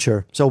at the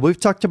future. So we've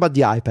talked about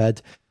the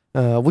iPad.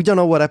 We don't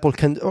know what Apple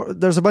can.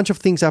 There's a bunch of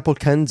things Apple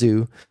can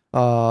do.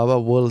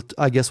 But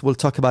I guess we'll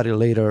talk about it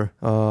later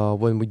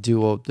when we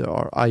do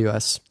our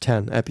iOS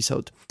 10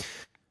 episode.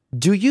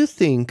 Do you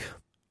think,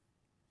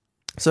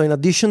 so in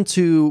addition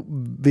to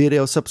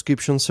video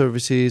subscription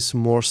services,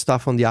 more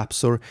stuff on the App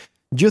Store,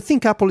 do you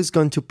think Apple is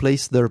going to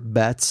place their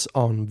bets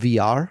on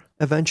VR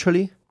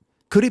eventually?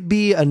 Could it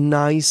be a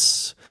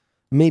nice,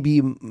 maybe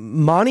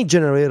money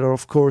generator,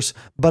 of course,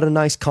 but a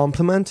nice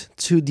complement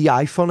to the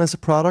iPhone as a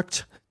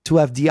product, to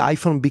have the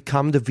iPhone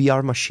become the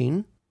VR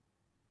machine?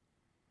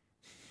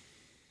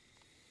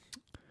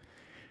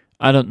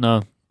 I don't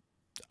know.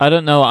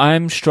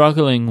 I'm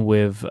struggling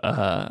with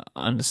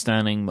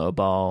understanding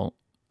mobile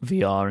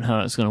VR and how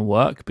it's going to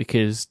work,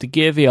 because the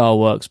Gear VR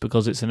works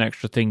because it's an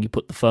extra thing you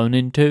put the phone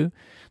into.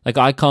 Like,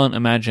 I can't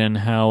imagine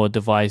how a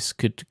device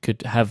could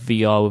have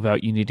VR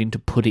without you needing to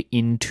put it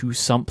into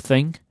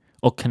something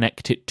or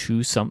connect it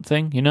to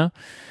something, you know?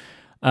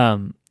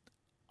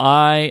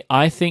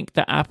 I think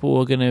that Apple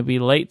are going to be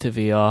late to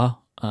VR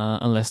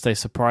unless they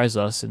surprise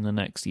us in the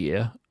next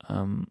year.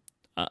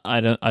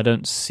 I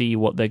don't see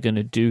what they're going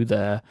to do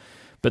there,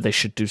 but they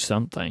should do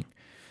something.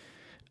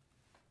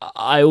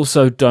 I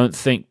also don't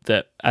think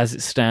that, as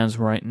it stands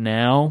right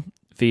now,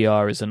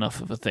 VR is enough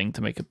of a thing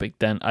to make a big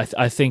dent.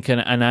 I think an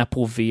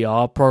Apple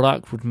VR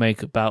product would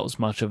make about as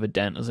much of a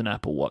dent as an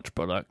Apple Watch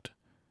product.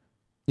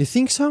 You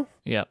think so?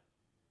 Yeah.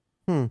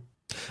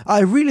 I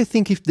really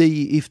think if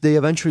they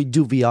eventually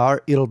do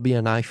VR, it'll be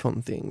an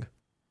iPhone thing.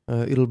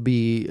 it'll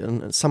be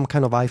some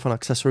kind of iPhone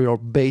accessory or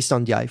based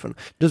on the iPhone.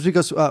 Just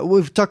because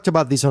we've talked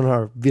about this on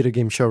our video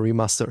game show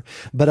Remaster,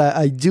 but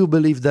I do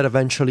believe that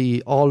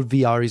eventually all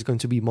VR is going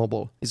to be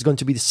mobile. It's going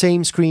to be the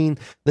same screen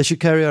that you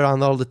carry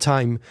around all the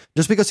time,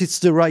 just because it's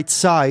the right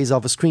size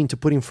of a screen to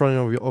put in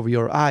front of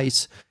your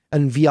eyes.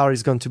 And VR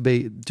is going to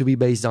be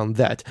based on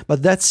that.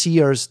 But that's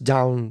years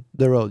down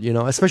the road,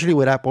 especially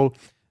with Apple.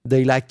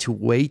 They like to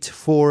wait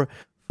for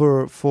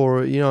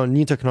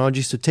new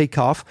technologies to take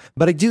off.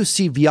 But I do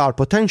see VR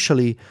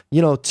potentially,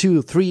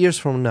 2-3 years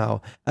from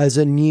now as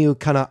a new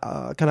kind of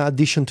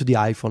addition to the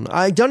iPhone.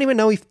 I don't even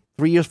know if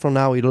 3 years from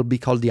now it'll be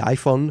called the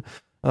iPhone,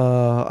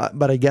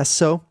 but I guess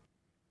so.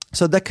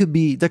 So that could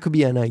be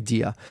an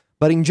idea.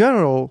 But in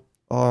general,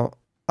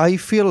 I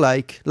feel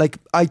like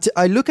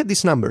I look at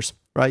these numbers,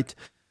 right?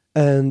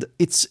 And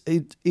it's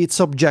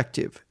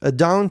objective. A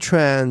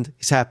downtrend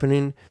is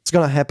happening. It's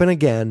gonna happen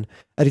again,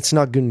 and it's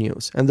not good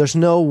news. And there's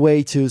no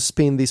way to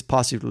spin this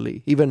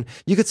positively. Even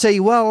you could say,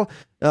 well,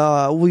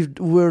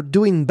 we're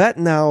doing bad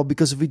now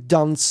because we've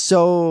done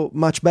so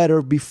much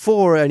better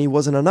before, and it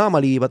was an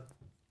anomaly. But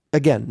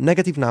again,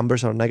 negative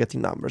numbers are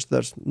negative numbers.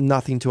 There's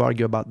nothing to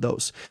argue about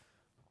those.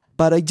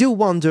 But I do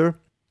wonder,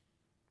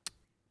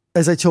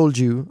 as I told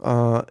you,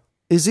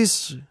 is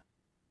this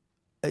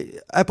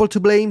Apple to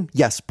blame?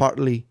 Yes,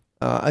 partly.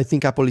 I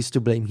think Apple is to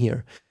blame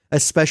here,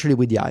 especially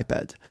with the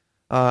iPad,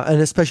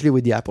 and especially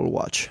with the Apple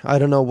Watch. I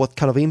don't know what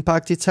kind of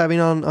impact it's having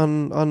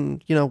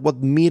on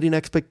what meeting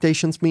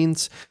expectations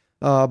means,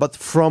 but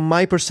from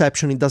my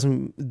perception, it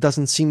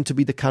doesn't seem to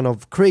be the kind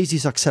of crazy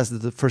success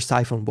that the first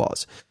iPhone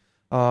was.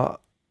 But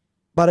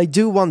I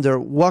do wonder,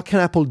 what can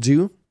Apple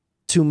do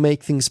to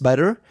make things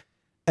better?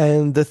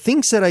 And the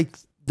things that I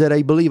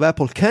believe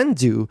Apple can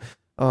do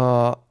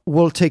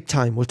will take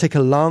time. Will take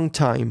a long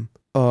time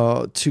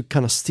to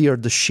kind of steer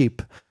the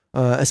ship,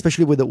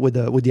 especially with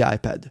the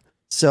iPad.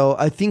 So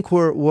I think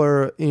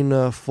we're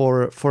in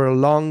for a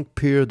long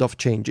period of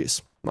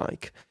changes,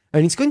 Mike,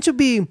 and it's going to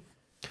be.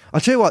 I'll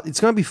tell you what,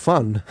 it's going to be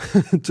fun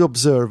to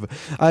observe.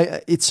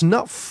 It's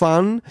not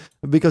fun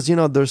because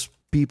there's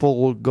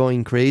people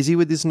going crazy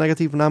with these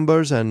negative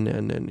numbers,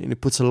 and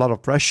it puts a lot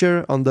of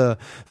pressure on the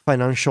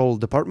financial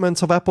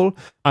departments of Apple.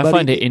 I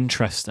find it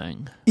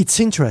interesting.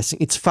 It's interesting.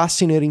 It's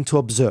fascinating to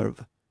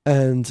observe.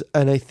 And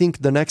I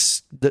think the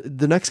next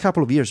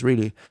couple of years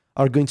really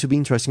are going to be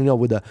interesting.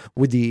 With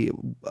the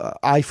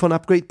iPhone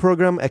upgrade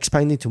program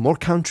expanding to more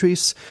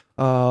countries,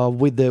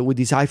 with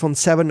this iPhone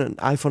 7 and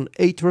iPhone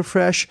 8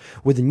 refresh,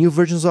 with the new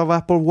versions of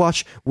Apple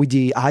Watch, with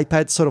the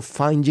iPad sort of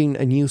finding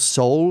a new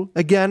soul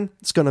again.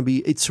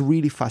 It's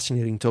really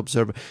fascinating to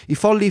observe,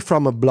 if only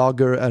from a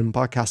blogger and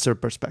podcaster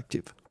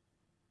perspective.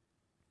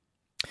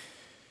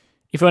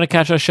 If you want to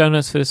catch our show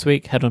notes for this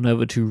week, head on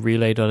over to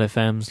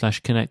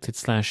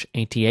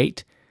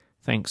relay.fm/connected/88.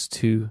 Thanks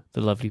to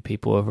the lovely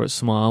people over at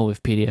Smile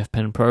with PDF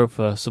Pen Pro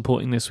for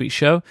supporting this week's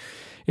show.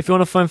 If you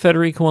want to find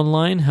Federico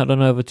online, head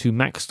on over to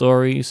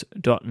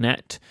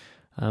macstories.net,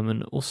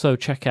 and also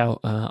check out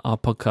our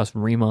podcast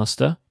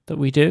Remaster that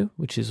we do,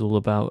 which is all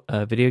about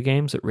video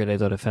games at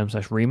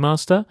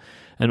relay.fm/remaster.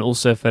 And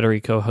also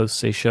Federico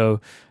hosts a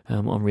show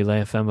on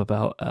Relay FM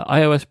about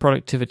iOS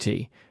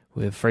productivity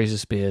with Fraser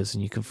Spears,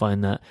 and you can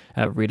find that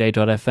at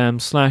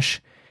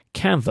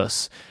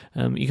relay.fm/canvas.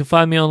 You can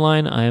find me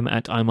online. I am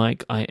at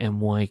iMyke,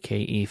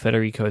 IMYKE.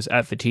 Federico is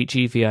at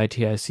Viticci,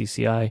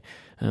 VITICCI.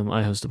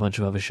 I host a bunch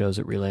of other shows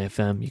at Relay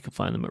FM. You can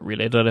find them at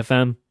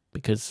relay.fm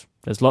because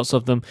there's lots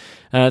of them.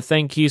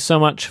 Thank you so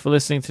much for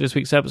listening to this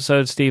week's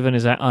episode. Stephen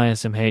is at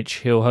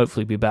ISMH. He'll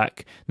hopefully be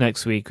back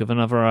next week with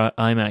another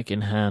iMac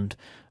in hand,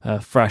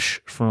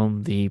 fresh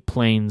from the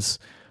plains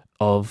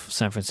of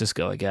San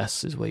Francisco, I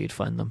guess, is where you'd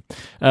find them.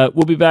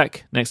 We'll be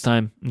back next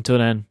time. Until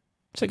then,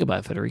 say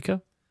goodbye,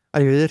 Federico.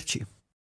 Arrivederci.